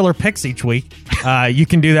to hear killer picks each week, you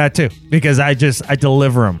can do that too, because I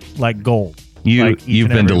deliver them like gold. You've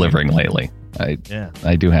been delivering lately. I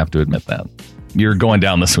do have to admit that. You're going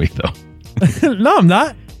down this week, though. No, I'm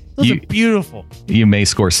not. Those are beautiful. You may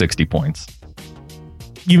score 60 points.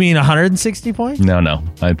 You mean 160 points? No.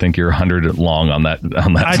 I think you're 100 long on that.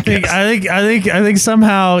 I think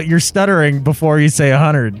somehow you're stuttering before you say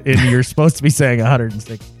 100, and you're supposed to be saying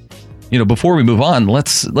 160. Before we move on,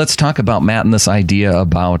 let's talk about, Matt, and this idea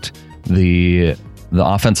about the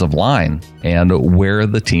offensive line and where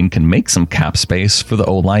the team can make some cap space for the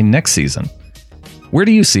O-line next season. Where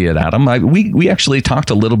do you see it, Adam? We actually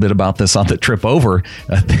talked a little bit about this on the trip over,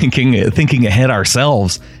 thinking ahead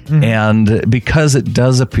ourselves. Mm-hmm. And because it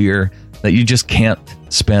does appear that you just can't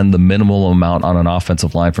spend the minimal amount on an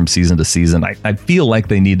offensive line from season to season, I feel like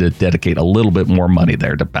they need to dedicate a little bit more money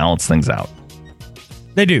there to balance things out.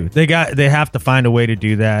 They do. They have to find a way to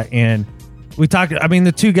do that. And we talked,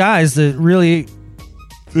 the two guys that really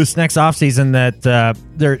this next offseason that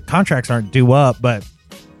their contracts aren't due up, but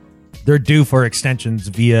they're due for extensions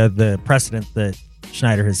via the precedent that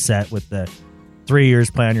Schneider has set with the 3 years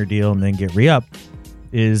play on your deal and then get re-up,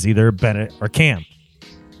 is either Bennett or Cam.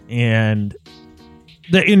 And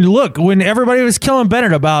look, when everybody was killing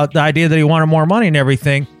Bennett about the idea that he wanted more money and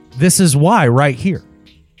everything, this is why right here.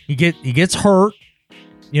 He gets hurt.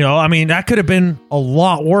 That could have been a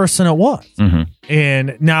lot worse than it was. Mm-hmm.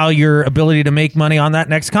 And now your ability to make money on that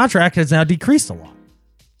next contract has now decreased a lot.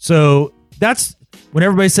 So that's when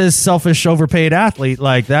everybody says selfish, overpaid athlete,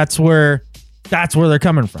 like that's where they're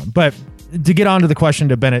coming from. But to get on to the question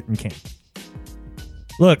to Bennett and Cam.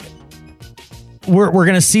 Look, we're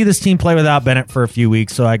going to see this team play without Bennett for a few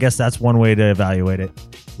weeks, so I guess that's one way to evaluate it.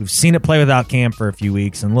 We've seen it play without Cam for a few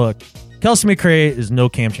weeks, and look, Kelsey McRae is no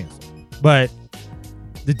Cam Chancellor, but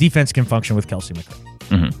the defense can function with Kelsey McRae.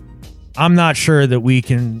 Mm-hmm. I'm not sure that we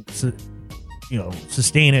can,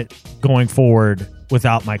 sustain it going forward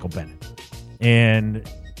without Michael Bennett. And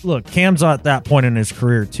look, Cam's at that point in his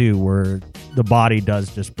career too, where the body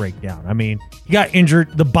does just break down. He got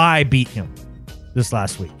injured. The bye beat him this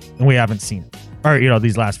last week, and we haven't seen it. Or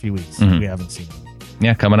these last few weeks, mm-hmm. We haven't seen it.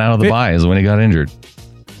 Yeah, coming out of the bye is when he got injured.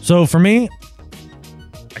 So for me,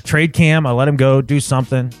 I trade Cam. I let him go do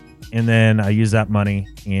something. And then I use that money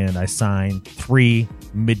and I sign 3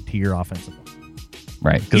 mid-tier offensive linemen.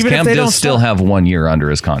 Right, because Cam does still have 1 year under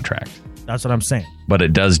his contract. That's what I'm saying. But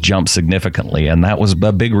it does jump significantly, and that was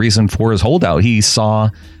a big reason for his holdout. He saw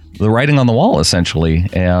the writing on the wall, essentially,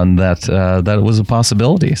 and that it was a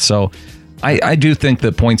possibility. So I do think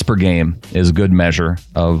that points per game is a good measure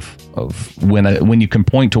of when you can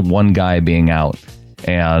point to one guy being out.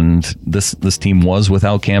 And this team was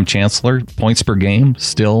without Cam Chancellor. Points per game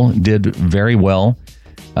still did very well.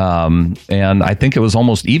 And I think it was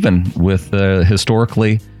almost even with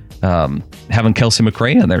historically having Kelsey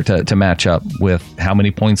McRae in there to match up with how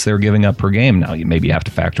many points they're giving up per game. Now, you maybe have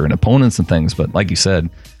to factor in opponents and things, but like you said,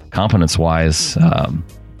 competence-wise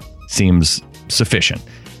seems sufficient.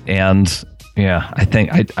 And yeah, I think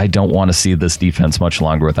I don't want to see this defense much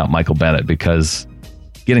longer without Michael Bennett, because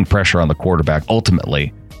getting pressure on the quarterback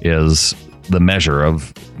ultimately is the measure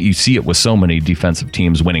of, you see it with so many defensive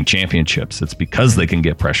teams winning championships. It's because they can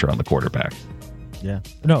get pressure on the quarterback. Yeah.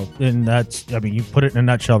 No, and you put it in a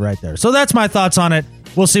nutshell right there. So that's my thoughts on it.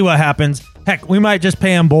 We'll see what happens. Heck, we might just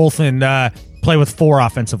pay them both and play with 4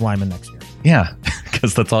 offensive linemen next year. Yeah,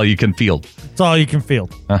 because that's all you can field. That's all you can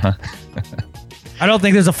field. Uh-huh. I don't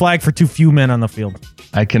think there's a flag for too few men on the field.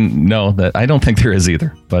 I don't think there is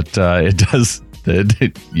either, but it does.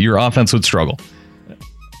 Your offense would struggle.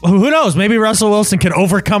 Who knows? Maybe Russell Wilson can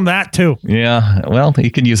overcome that too. Yeah, well, he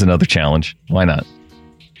can use another challenge. Why not?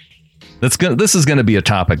 This is going to be a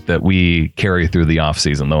topic that we carry through the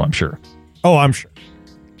offseason, though, I'm sure. Oh, I'm sure.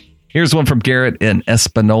 Here's one from Garrett in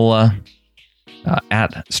Espanola,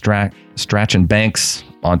 at Strachan Banks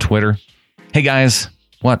on Twitter. Hey, guys,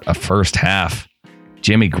 what a first half.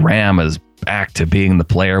 Jimmy Graham is back to being the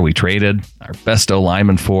player we traded our best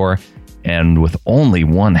O-lineman for, and with only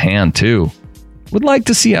one hand, too. Would like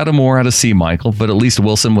to see Adam Moore out of C. Michael, but at least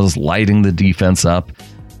Wilson was lighting the defense up.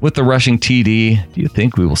 With the rushing TD, do you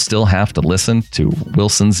think we will still have to listen to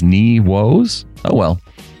Wilson's knee woes? Oh well.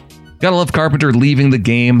 Gotta love Carpenter leaving the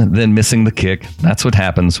game, then missing the kick. That's what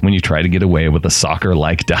happens when you try to get away with a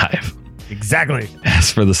soccer-like dive. Exactly.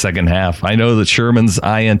 As for the second half, I know that Sherman's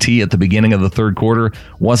INT at the beginning of the third quarter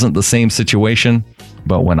wasn't the same situation,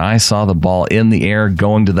 but when I saw the ball in the air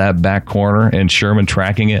going to that back corner and Sherman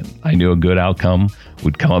tracking it, I knew a good outcome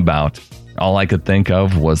would come about. All I could think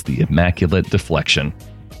of was the immaculate deflection.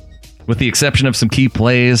 With the exception of some key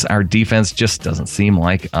plays, our defense just doesn't seem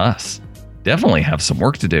like us. Definitely have some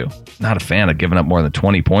work to do. Not a fan of giving up more than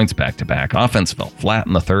 20 points back-to-back. Offense fell flat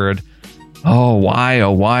in the third. Oh,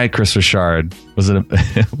 why, Chris Richard?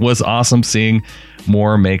 Was awesome seeing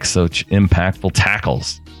Moore make such impactful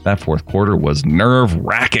tackles. That fourth quarter was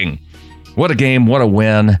nerve-wracking. What a game, what a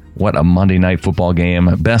win, what a Monday Night Football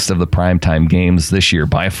game. Best of the primetime games this year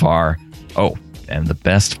by far. Oh, and the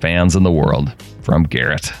best fans in the world, from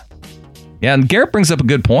Garrett. Yeah, and Garrett brings up a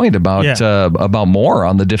good point about Moore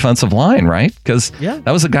on the defensive line, right? Because that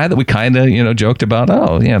was a guy that we kind of, joked about.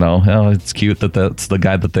 Oh, it's cute that that's the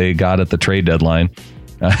guy that they got at the trade deadline.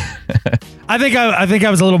 I think I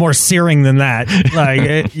was a little more searing than that,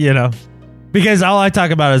 because all I talk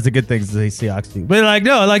about is the good things the Seahawks do.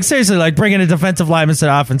 But seriously, bringing a defensive lineman instead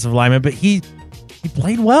of offensive lineman. But he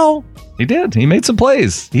played well. He did. He made some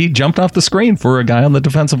plays. He jumped off the screen for a guy on the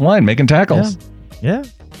defensive line making tackles. Yeah.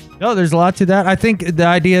 No, there's a lot to that. I think the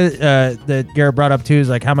idea that Garrett brought up too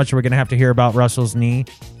is how much we're going to have to hear about Russell's knee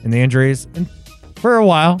and the injuries for a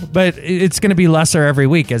while, but it's going to be lesser every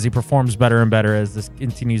week as he performs better and better as this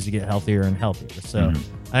continues to get healthier and healthier. So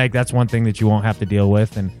I think that's one thing that you won't have to deal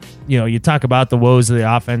with. And, you talk about the woes of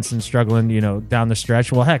the offense and struggling, down the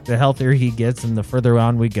stretch. Well, heck, the healthier he gets and the further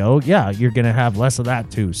on we go, you're going to have less of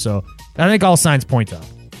that too. So I think all signs point up.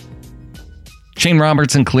 Shane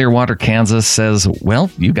Roberts in Clearwater, Kansas says, well,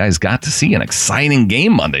 you guys got to see an exciting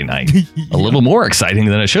game Monday night. A little more exciting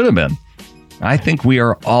than it should have been. I think we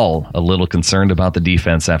are all a little concerned about the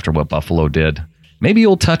defense after what Buffalo did. Maybe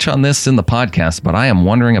you'll touch on this in the podcast, but I am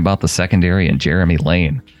wondering about the secondary and Jeremy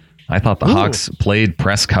Lane. I thought the Hawks played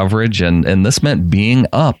press coverage, and this meant being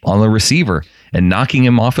up on the receiver and knocking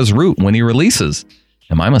him off his route when he releases.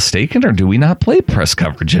 Am I mistaken, or do we not play press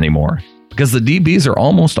coverage anymore? Because the DBs are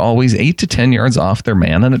almost always 8 to 10 yards off their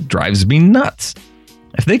man, and it drives me nuts.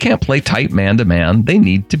 If they can't play tight man-to-man, they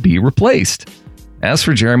need to be replaced. As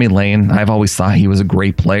for Jeremy Lane, I've always thought he was a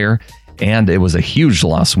great player, and it was a huge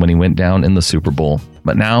loss when he went down in the Super Bowl.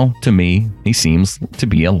 But now, to me, he seems to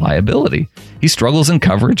be a liability. He struggles in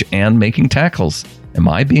coverage and making tackles. Am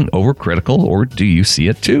I being overcritical, or do you see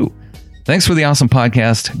it too? Thanks for the awesome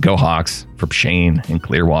podcast. Go Hawks, from Shane in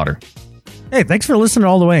Clearwater. Hey, thanks for listening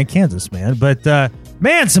all the way in Kansas, man. But,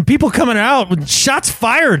 some people coming out with shots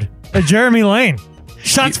fired at Jeremy Lane.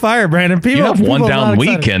 Shots fired, Brandon. You have one down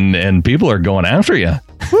week, and people are going after you.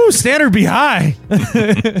 Woo, standard be high.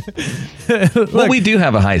 Well, we do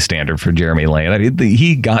have a high standard for Jeremy Lane. I mean,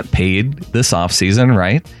 he got paid this offseason,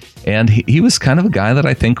 right? And he was kind of a guy that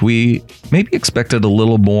I think we maybe expected a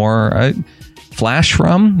little more flash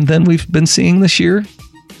from than we've been seeing this year.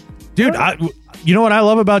 Dude, you know what I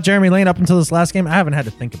love about Jeremy Lane up until this last game? I haven't had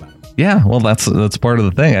to think about it. Yeah, well, that's part of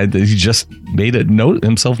the thing. He just made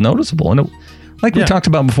himself noticeable. And we talked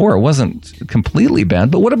about before, it wasn't completely bad.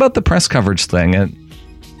 But what about the press coverage thing? And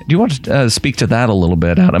do you want to speak to that a little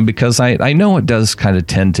bit, Adam? Because I know it does kind of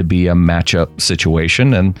tend to be a matchup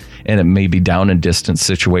situation, and it may be down and distance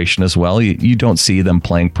situation as well. You don't see them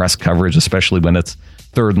playing press coverage, especially when it's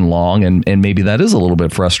 3rd and long, and maybe that is a little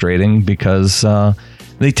bit frustrating because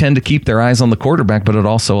they tend to keep their eyes on the quarterback, but it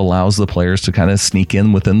also allows the players to kind of sneak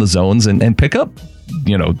in within the zones and pick up,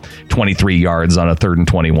 23 yards on a 3rd and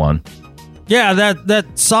 21. Yeah,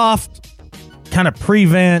 that soft kind of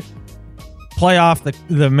prevent play off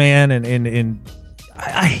the man, and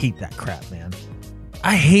I hate that crap, man.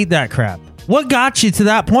 I hate that crap. What got you to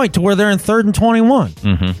that point to where they're in 3rd and 21?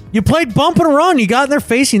 Mm-hmm. You played bump and run. You got in their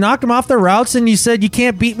face. You knocked them off their routes, and you said, you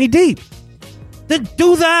can't beat me deep. Then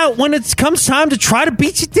do that when it comes time to try to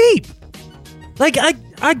beat you deep. Like,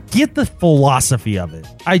 I get the philosophy of it.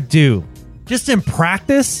 I do. Just in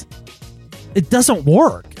practice, it doesn't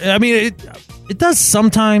work. I mean, it does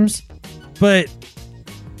sometimes, but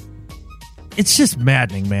it's just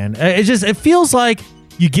maddening, man. It feels like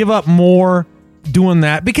you give up more doing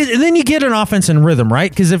that and then you get an offense in rhythm, right?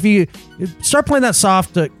 Because if you start playing that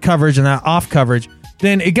soft coverage and that off coverage,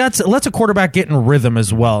 then it lets a quarterback get in rhythm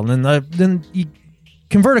as well. And then you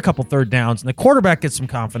convert a couple 3rd downs, and the quarterback gets some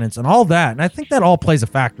confidence and all that. And I think that all plays a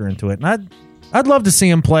factor into it. And I'd love to see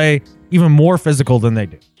him play even more physical than they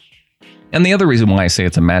do. And the other reason why I say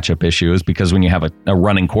it's a matchup issue is because when you have a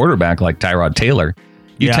running quarterback like Tyrod Taylor,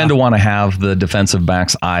 you tend to want to have the defensive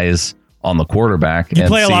back's eyes on the quarterback. You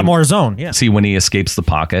play a lot more zone. Yeah. See when he escapes the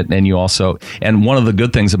pocket. And you also, and one of the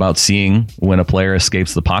good things about seeing when a player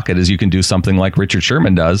escapes the pocket is you can do something like Richard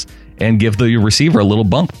Sherman does and give the receiver a little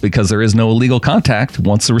bump because there is no illegal contact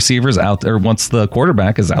once the receiver's out there, once the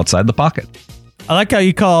quarterback is outside the pocket. I like how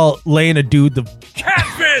you call laying a dude the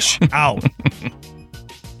catfish out.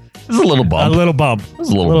 It's a little bump. A little bump.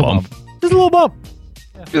 It's a little bump. Just a little bump.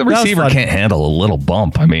 The receiver can't handle a little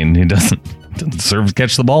bump. I mean, he doesn't deserve to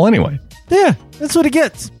catch the ball anyway. Yeah, that's what he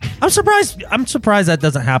gets. I'm surprised that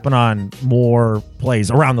doesn't happen on more plays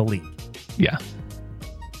around the league. Yeah.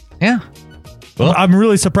 Yeah. Well, I'm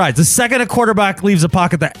really surprised. The second a quarterback leaves a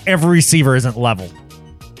pocket, that every receiver isn't leveled.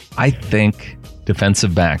 I think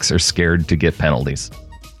defensive backs are scared to get penalties.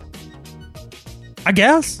 I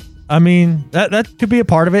guess. I mean, that could be a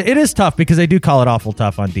part of it. It is tough because they do call it awful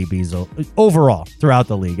tough on DBs overall throughout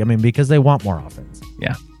the league. I mean, because they want more offense.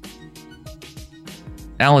 Yeah.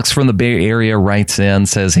 Alex from the Bay Area writes in,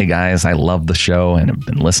 says, "Hey guys, I love the show and have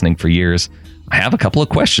been listening for years. I have a couple of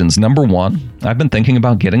questions. Number one, I've been thinking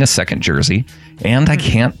about getting a second jersey, and I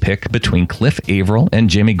can't pick between Cliff Averill and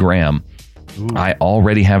Jimmy Graham. Ooh. I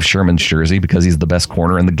already have Sherman's jersey because he's the best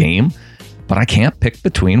corner in the game, but I can't pick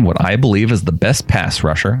between what I believe is the best pass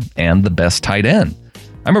rusher and the best tight end.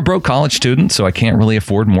 I'm a broke college student, so I can't really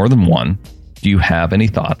afford more than one. Do you have any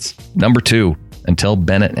thoughts? Number two, until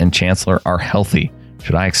Bennett and Chancellor are healthy,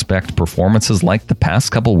 should I expect performances like the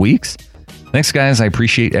past couple weeks? Thanks, guys. I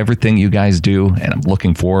appreciate everything you guys do, and I'm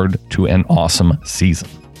looking forward to an awesome season."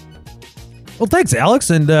 Well, thanks, Alex,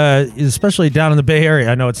 and especially down in the Bay Area.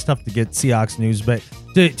 I know it's tough to get Seahawks news, but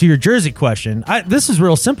to your jersey question, this is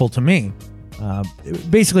real simple to me.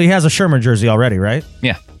 Basically, he has a Sherman jersey already, right?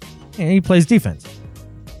 Yeah. And he plays defense.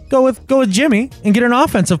 Go with Jimmy and get an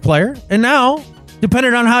offensive player, and now,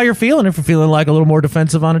 depending on how you're feeling, if you're feeling like a little more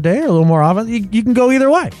defensive on a day or a little more offense, you can go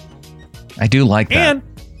either way. I do like that.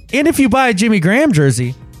 And if you buy a Jimmy Graham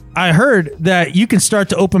jersey, I heard that you can start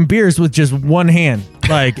to open beers with just one hand.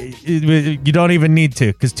 Like, you don't even need to,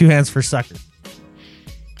 because two hands for suckers.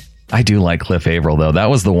 I do like Cliff Averill, though. That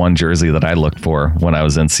was the one jersey that I looked for when I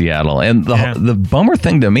was in Seattle. And the bummer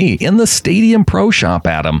thing to me, in the Stadium Pro Shop,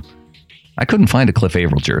 Adam, I couldn't find a Cliff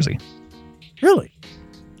Averill jersey. Really?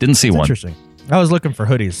 Didn't see one. Interesting. I was looking for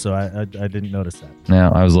hoodies, so I didn't notice that. No,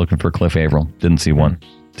 I was looking for Cliff Averill. Didn't see one.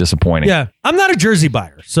 Disappointing. Yeah, I'm not a jersey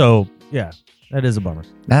buyer, so yeah, that is a bummer.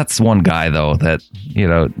 That's one guy, though, that,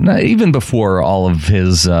 even before all of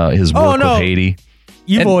his work with Haiti.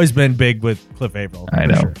 You've always been big with Cliff Averill. I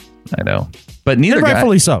know. Sure. I know. But neither guy.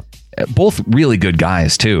 Rightfully so. Both really good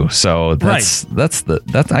guys, too. So that's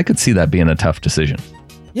I could see that being a tough decision.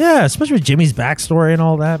 Yeah, especially with Jimmy's backstory and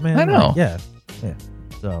all that, man. I know. Yeah.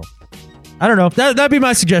 So, I don't know. That'd be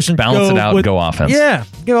my suggestion. Balance it out and go offense. Yeah,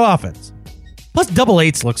 go offense. Plus, double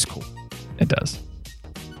eights looks cool. It does.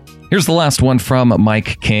 Here's the last one from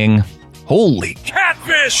Mike King. Holy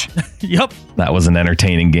Catfish! Yep. That was an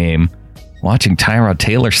entertaining game. Watching Tyrod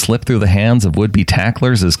Taylor slip through the hands of would-be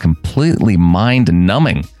tacklers is completely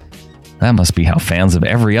mind-numbing. That must be how fans of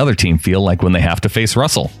every other team feel like when they have to face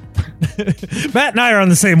Russell. Matt and I are on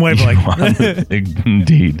the same wavelength.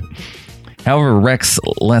 Indeed. However, Rex,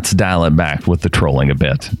 let's dial it back with the trolling a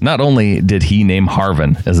bit. Not only did he name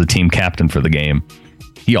Harvin as the team captain for the game,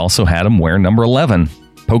 he also had him wear number 11.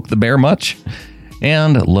 Poke the bear much?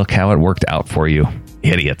 And look how it worked out for you.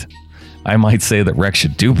 Idiot. I might say that Rex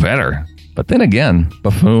should do better. But then again,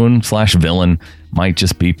 buffoon/villain might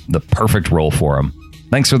just be the perfect role for him.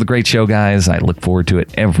 Thanks for the great show, guys. I look forward to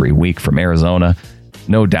it every week from Arizona.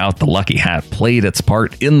 No doubt the lucky hat played its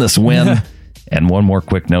part in this win. And one more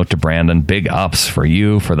quick note to Brandon. Big ups for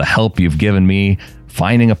you for the help you've given me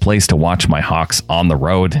finding a place to watch my Hawks on the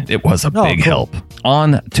road. It was a big help.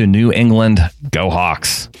 On to New England. Go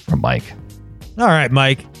Hawks from Mike. All right,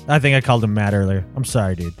 Mike. I think I called him Matt earlier. I'm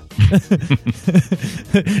sorry, dude.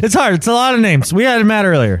 It's hard. It's a lot of names. We had Matt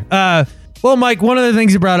earlier. Well, Mike, one of the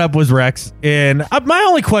things you brought up was Rex. And my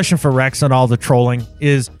only question for Rex on all the trolling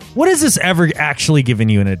is, what has this ever actually given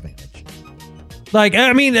you an advantage? Like,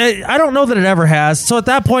 I mean, I don't know that it ever has. So at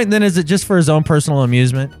that point, then, is it just for his own personal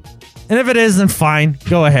amusement? And if it is, then fine.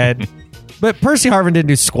 Go ahead. But Percy Harvin didn't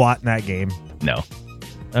do squat in that game. No.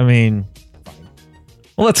 I mean, fine.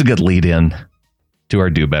 Well, that's a good lead in to our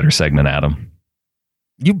Do Better segment, Adam.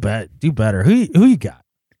 You bet. Do better. Who you got?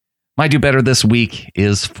 My Do Better this week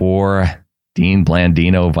is for Dean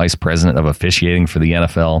Blandino, Vice President of Officiating for the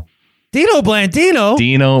NFL. Dino Blandino?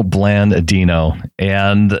 Dino Blandino.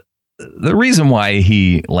 And the reason why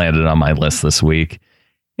he landed on my list this week,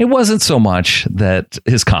 it wasn't so much that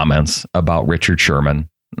his comments about Richard Sherman.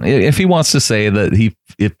 If he wants to say that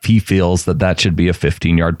if he feels that should be a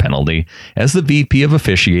 15-yard penalty, as the VP of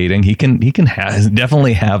officiating, he can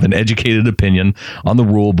definitely have an educated opinion on the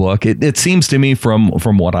rule book. It seems to me from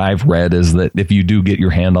what I've read is that if you do get your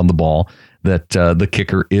hand on the ball, that the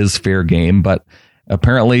kicker is fair game. But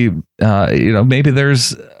apparently, maybe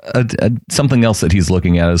there's something else that he's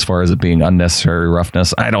looking at as far as it being unnecessary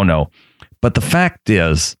roughness. I don't know. But the fact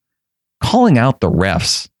is, calling out the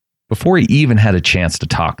refs before he even had a chance to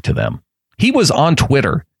talk to them. He was on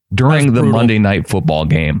Twitter during the Monday Night Football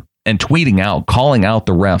game and tweeting out, calling out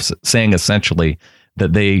the refs, saying essentially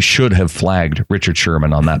that they should have flagged Richard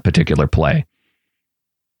Sherman on that particular play.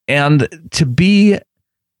 And to be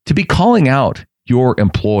calling out your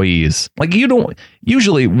employees, like you don't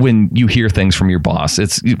usually when you hear things from your boss,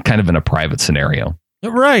 it's kind of in a private scenario.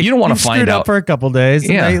 Right. You don't want to find out for a couple of days.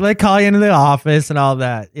 Yeah. They call you into the office and all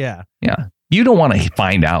that. Yeah. Yeah. You don't want to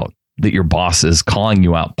find out that your boss is calling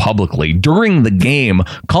you out publicly during the game,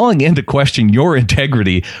 calling into question your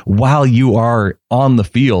integrity while you are on the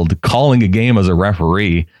field, calling a game as a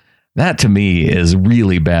referee. That to me is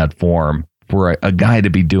really bad form for a guy to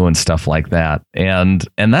be doing stuff like that. And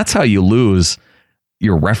that's how you lose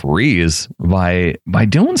your referees by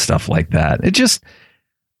doing stuff like that. It just,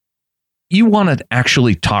 you want to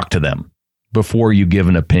actually talk to them before you give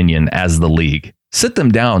an opinion as the league. Sit them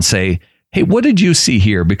down, say, hey, what did you see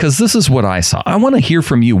here? Because this is what I saw. I want to hear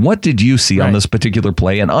from you. What did you see on this particular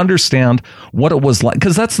play and understand what it was like?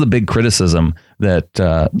 Because that's the big criticism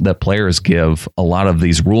that players give a lot of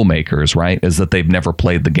these rule makers, right? Is that they've never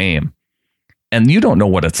played the game. And you don't know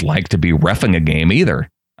what it's like to be reffing a game either.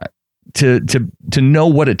 To know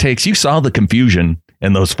what it takes. You saw the confusion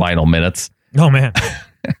in those final minutes. Oh, man.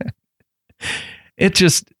 It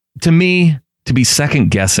just, to me, to be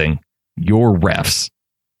second guessing your refs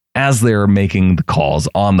as they're making the calls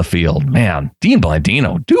on the field, man, Dean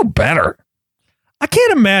Blandino, do better. I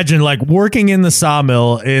can't imagine like working in the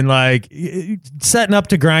sawmill and like setting up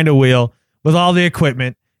to grind a wheel with all the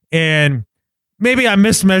equipment, and maybe I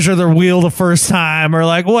mismeasure the wheel the first time or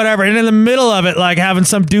like whatever. And in the middle of it, like having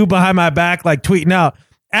some dude behind my back, like tweeting out,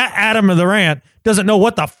 Adam of the Rant doesn't know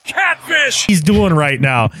what the catfish he's doing right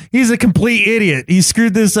now. He's a complete idiot. He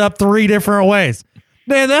screwed this up 3 different ways.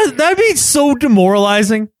 Man, that'd be so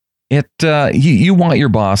demoralizing. You want your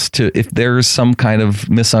boss to, if there's some kind of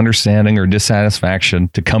misunderstanding or dissatisfaction,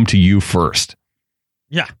 to come to you first.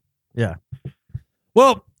 Yeah.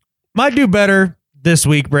 Well, my Do Better this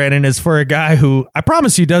week, Brandon, is for a guy who I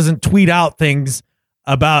promise you doesn't tweet out things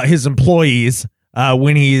about his employees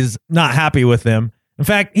when he's not happy with them. In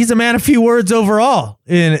fact, he's a man of few words overall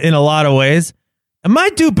in a lot of ways. And my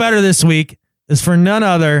Do Better this week is for none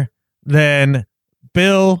other than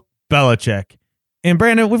Bill Belichick. And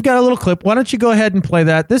Brandon, we've got a little clip. Why don't you go ahead and play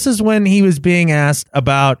that? This is when he was being asked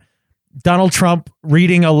about Donald Trump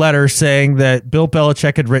reading a letter saying that Bill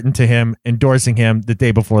Belichick had written to him endorsing him the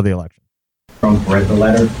day before the election. Trump read the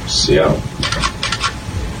letter. Seattle.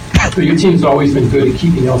 So your team's always been good at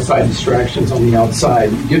keeping outside distractions on the outside.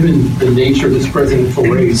 Given the nature of this presidential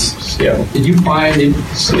race, Seattle. did you find it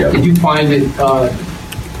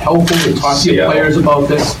helpful to talk to your players about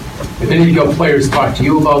this? If any of your players talk to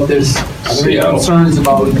you about this, are there any concerns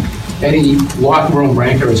about any locker room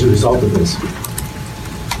rancor as a result of this?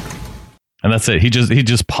 And that's it. He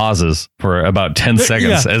just pauses for about 10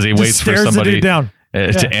 seconds as he waits for somebody to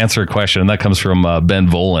answer a question. And that comes from Ben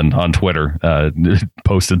Volen on Twitter,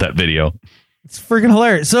 posted that video. It's freaking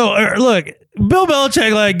hilarious. So look, Bill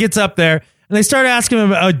Belichick gets up there and they start asking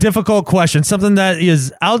him a difficult question, something that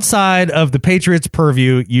is outside of the Patriots'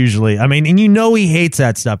 purview usually. I mean, and he hates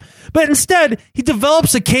that stuff. But instead, he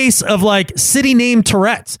develops a case of city name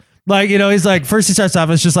Tourette's. He's first he starts off,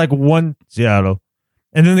 it's just one Seattle.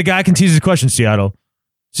 And then the guy continues the question, Seattle.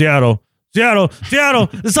 It's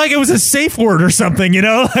like it was a safe word or something, he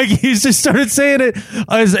just started saying it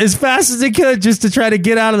as fast as he could just to try to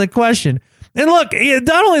get out of the question. And look,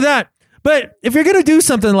 not only that, but if you're going to do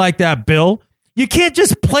something like that, Bill, you can't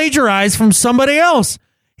just plagiarize from somebody else.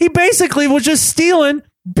 He basically was just stealing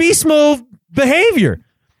beast mode behavior.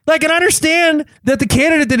 And I understand that the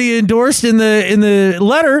candidate that he endorsed in the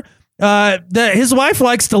letter, that his wife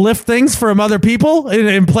likes to lift things from other people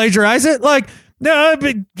and plagiarize it. No,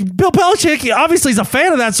 Bill Belichick obviously is a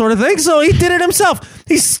fan of that sort of thing, so he did it himself.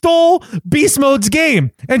 He stole Beast Mode's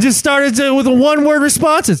game and just started with one-word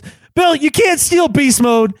responses. Bill, you can't steal Beast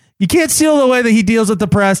Mode. You can't steal the way that he deals with the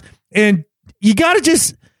press, and you got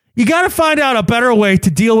to find out a better way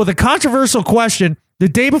to deal with a controversial question the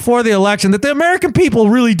day before the election that the American people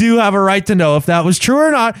really do have a right to know if that was true or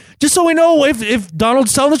not, just so we know if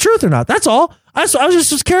Donald's telling the truth or not. That's all. I was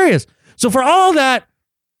just curious. So for all that,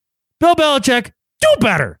 Bill Belichick, do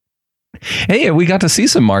better. Hey, we got to see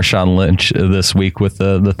some Marshawn Lynch this week with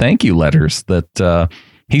the thank you letters that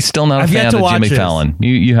he's still not a fan of Jimmy Fallon.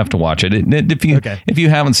 You have to watch it. If you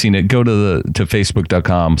haven't seen it, go to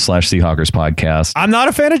facebook.com/Seahawkers podcast. I'm not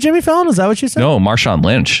a fan of Jimmy Fallon. Is that what you said? No, Marshawn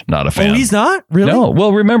Lynch, not a fan. Oh, he's not? Really? No.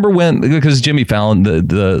 Well, remember because Jimmy Fallon,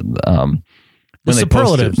 the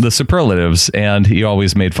superlatives, and he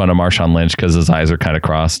always made fun of Marshawn Lynch because his eyes are kind of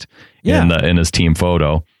crossed in his team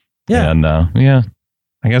photo. Yeah. And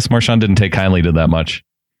I guess Marshawn didn't take kindly to that much.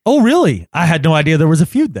 Oh, really? I had no idea there was a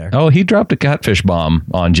feud there. Oh, he dropped a catfish bomb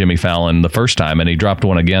on Jimmy Fallon the first time, and he dropped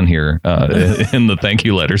one again here in the thank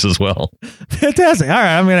you letters as well. Fantastic. All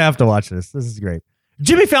right, I'm going to have to watch this. This is great.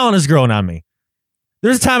 Jimmy Fallon has grown on me.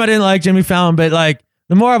 There's a time I didn't like Jimmy Fallon, but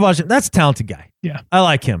the more I've watched him, that's a talented guy. Yeah. I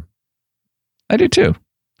like him. I do too.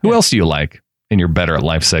 Who else do you like in your Better at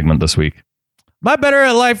Life segment this week? My Better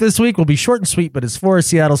at Life this week will be short and sweet, but it's for a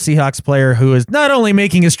Seattle Seahawks player who is not only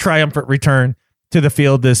making his triumphant return to the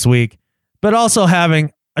field this week, but also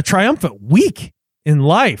having a triumphant week in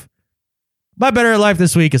life. My Better at Life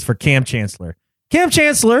this week is for Cam Chancellor. Cam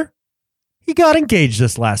Chancellor, he got engaged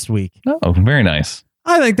this last week. Oh, very nice.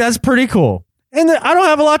 I think that's pretty cool. And I don't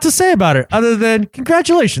have a lot to say about it other than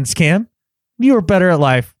congratulations, Cam. You are better at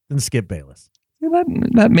life than Skip Bayless.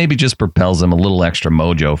 That maybe just propels him a little extra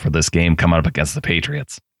mojo for this game coming up against the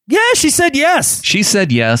Patriots. Yeah, she said yes. She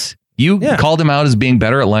said yes. You called him out as being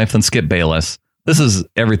better at life than Skip Bayless. This is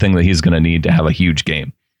everything that he's going to need to have a huge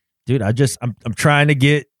game. Dude, I'm trying to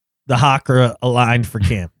get the Hawker aligned for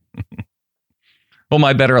Cam. Well,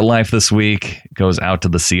 my Better at Life this week goes out to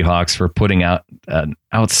the Seahawks for putting out an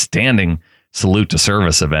outstanding salute to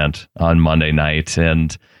service event on Monday night.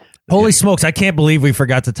 And holy smokes, I can't believe we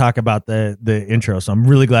forgot to talk about the intro, so I'm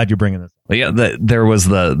really glad you're bringing this. Yeah, there was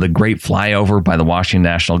the great flyover by the Washington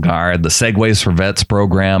National Guard, the Segways for Vets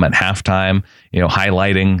program at halftime,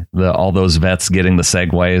 highlighting all those vets getting the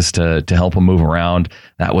Segways to help them move around.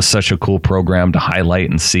 That was such a cool program to highlight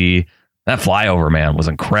and see. That flyover, man, was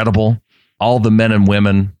incredible. All the men and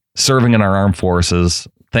women serving in our armed forces,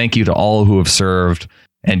 thank you to all who have served,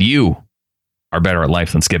 and you are better at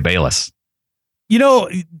life than Skip Bayless.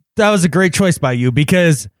 That was a great choice by you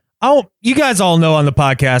because you guys all know on the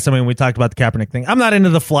podcast, I mean, we talked about the Kaepernick thing. I'm not into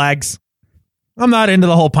the flags. I'm not into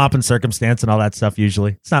the whole pomp and circumstance and all that stuff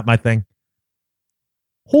usually. It's not my thing.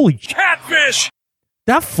 Holy catfish!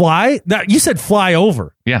 That you said fly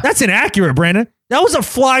over. Yeah. That's inaccurate, Brandon. That was a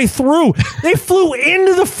fly through. They flew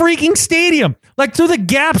into the freaking stadium, through the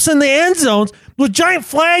gaps in the end zones with giant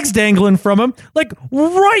flags dangling from them,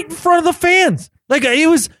 right in front of the fans.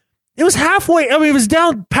 It was halfway. I mean, it was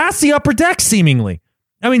down past the upper deck, seemingly.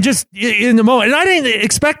 I mean, just in the moment. And I didn't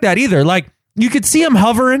expect that either. You could see him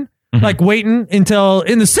hovering, waiting until,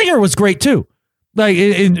 and the singer was great too. Like,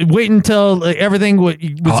 wait until everything was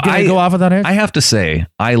going to go off without it? I have to say,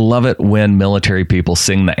 I love it when military people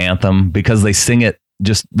sing the anthem because they sing it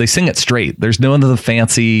straight. There's no none of the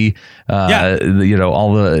fancy,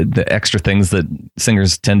 all the extra things that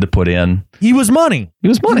singers tend to put in. He was money.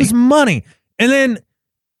 And then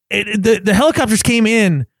the helicopters came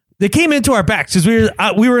in. They came into our backs because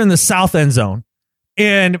we were in the south end zone,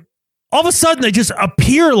 and all of a sudden they just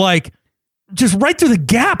appear like just right through the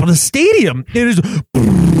gap of the stadium. It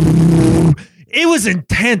was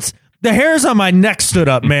intense. The hairs on my neck stood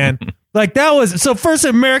up, man. Like that was so. First, the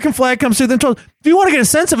American flag comes through. Then, if you want to get a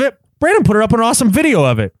sense of it, Brandon put up an awesome video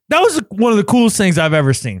of it. That was one of the coolest things I've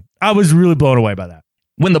ever seen. I was really blown away by that.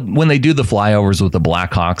 When they do the flyovers with the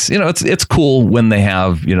Blackhawks, it's cool when they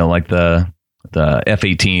have like the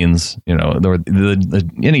F-18s,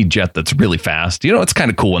 the any jet that's really fast. It's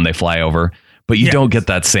kind of cool when they fly over, but you don't get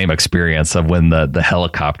that same experience of when the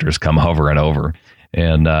helicopters come hovering over,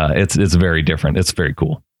 and it's very different. It's very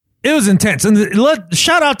cool. It was intense. And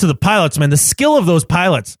shout out to the pilots, man. The skill of those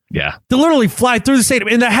pilots. Yeah. To literally fly through the stadium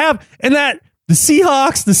and the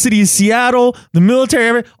Seahawks, the city of Seattle, the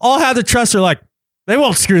military, all have the trust. They're like, they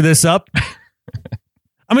won't screw this up.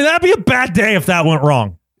 I mean, that'd be a bad day if that went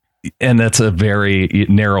wrong. And that's a very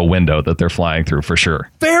narrow window that they're flying through for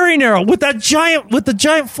sure. Very narrow with the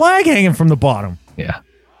giant flag hanging from the bottom. Yeah.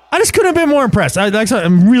 I just couldn't have been more impressed.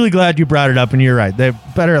 I'm really glad you brought it up, and you're right. They're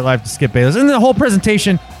better at life to Skip Bayless. And the whole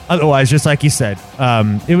presentation, otherwise, just like you said,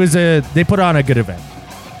 they put on a good event.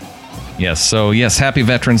 Yes. So, yes, happy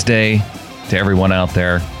Veterans Day to everyone out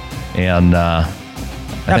there. And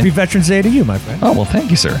happy Veterans Day to you, my friend. Oh, well,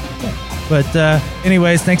 thank you, sir. Yeah. But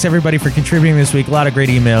anyways, thanks, everybody, for contributing this week. A lot of great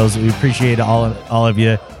emails. We appreciate all of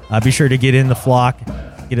you. Be sure to get in the flock,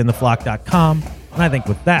 getintheflock.com. And I think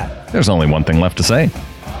with that, there's only one thing left to say.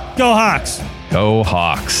 Go Hawks! Go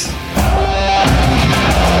Hawks!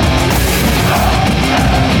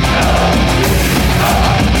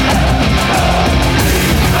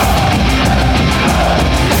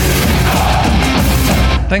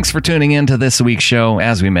 Thanks for tuning in to this week's show.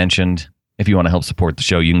 As we mentioned, if you want to help support the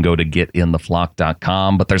show, you can go to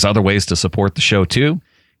getintheflock.com, but there's other ways to support the show too.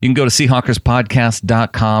 You can go to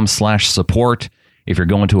seahawkerspodcast.com/support. If you're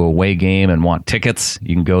going to a away game and want tickets,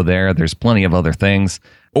 you can go there. There's plenty of other things.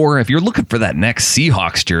 Or if you're looking for that next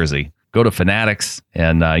Seahawks jersey, go to Fanatics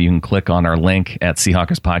and you can click on our link at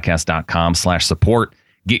seahawkerspodcast.com/support.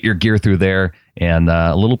 Get your gear through there, and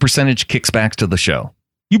a little percentage kicks back to the show.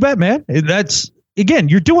 You bet, man. That's, again,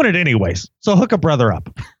 you're doing it anyways. So hook a brother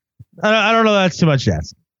up. I don't know that's too much to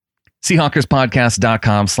ask.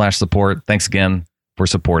 seahawkerspodcast.com/support. Thanks again for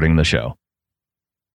supporting the show.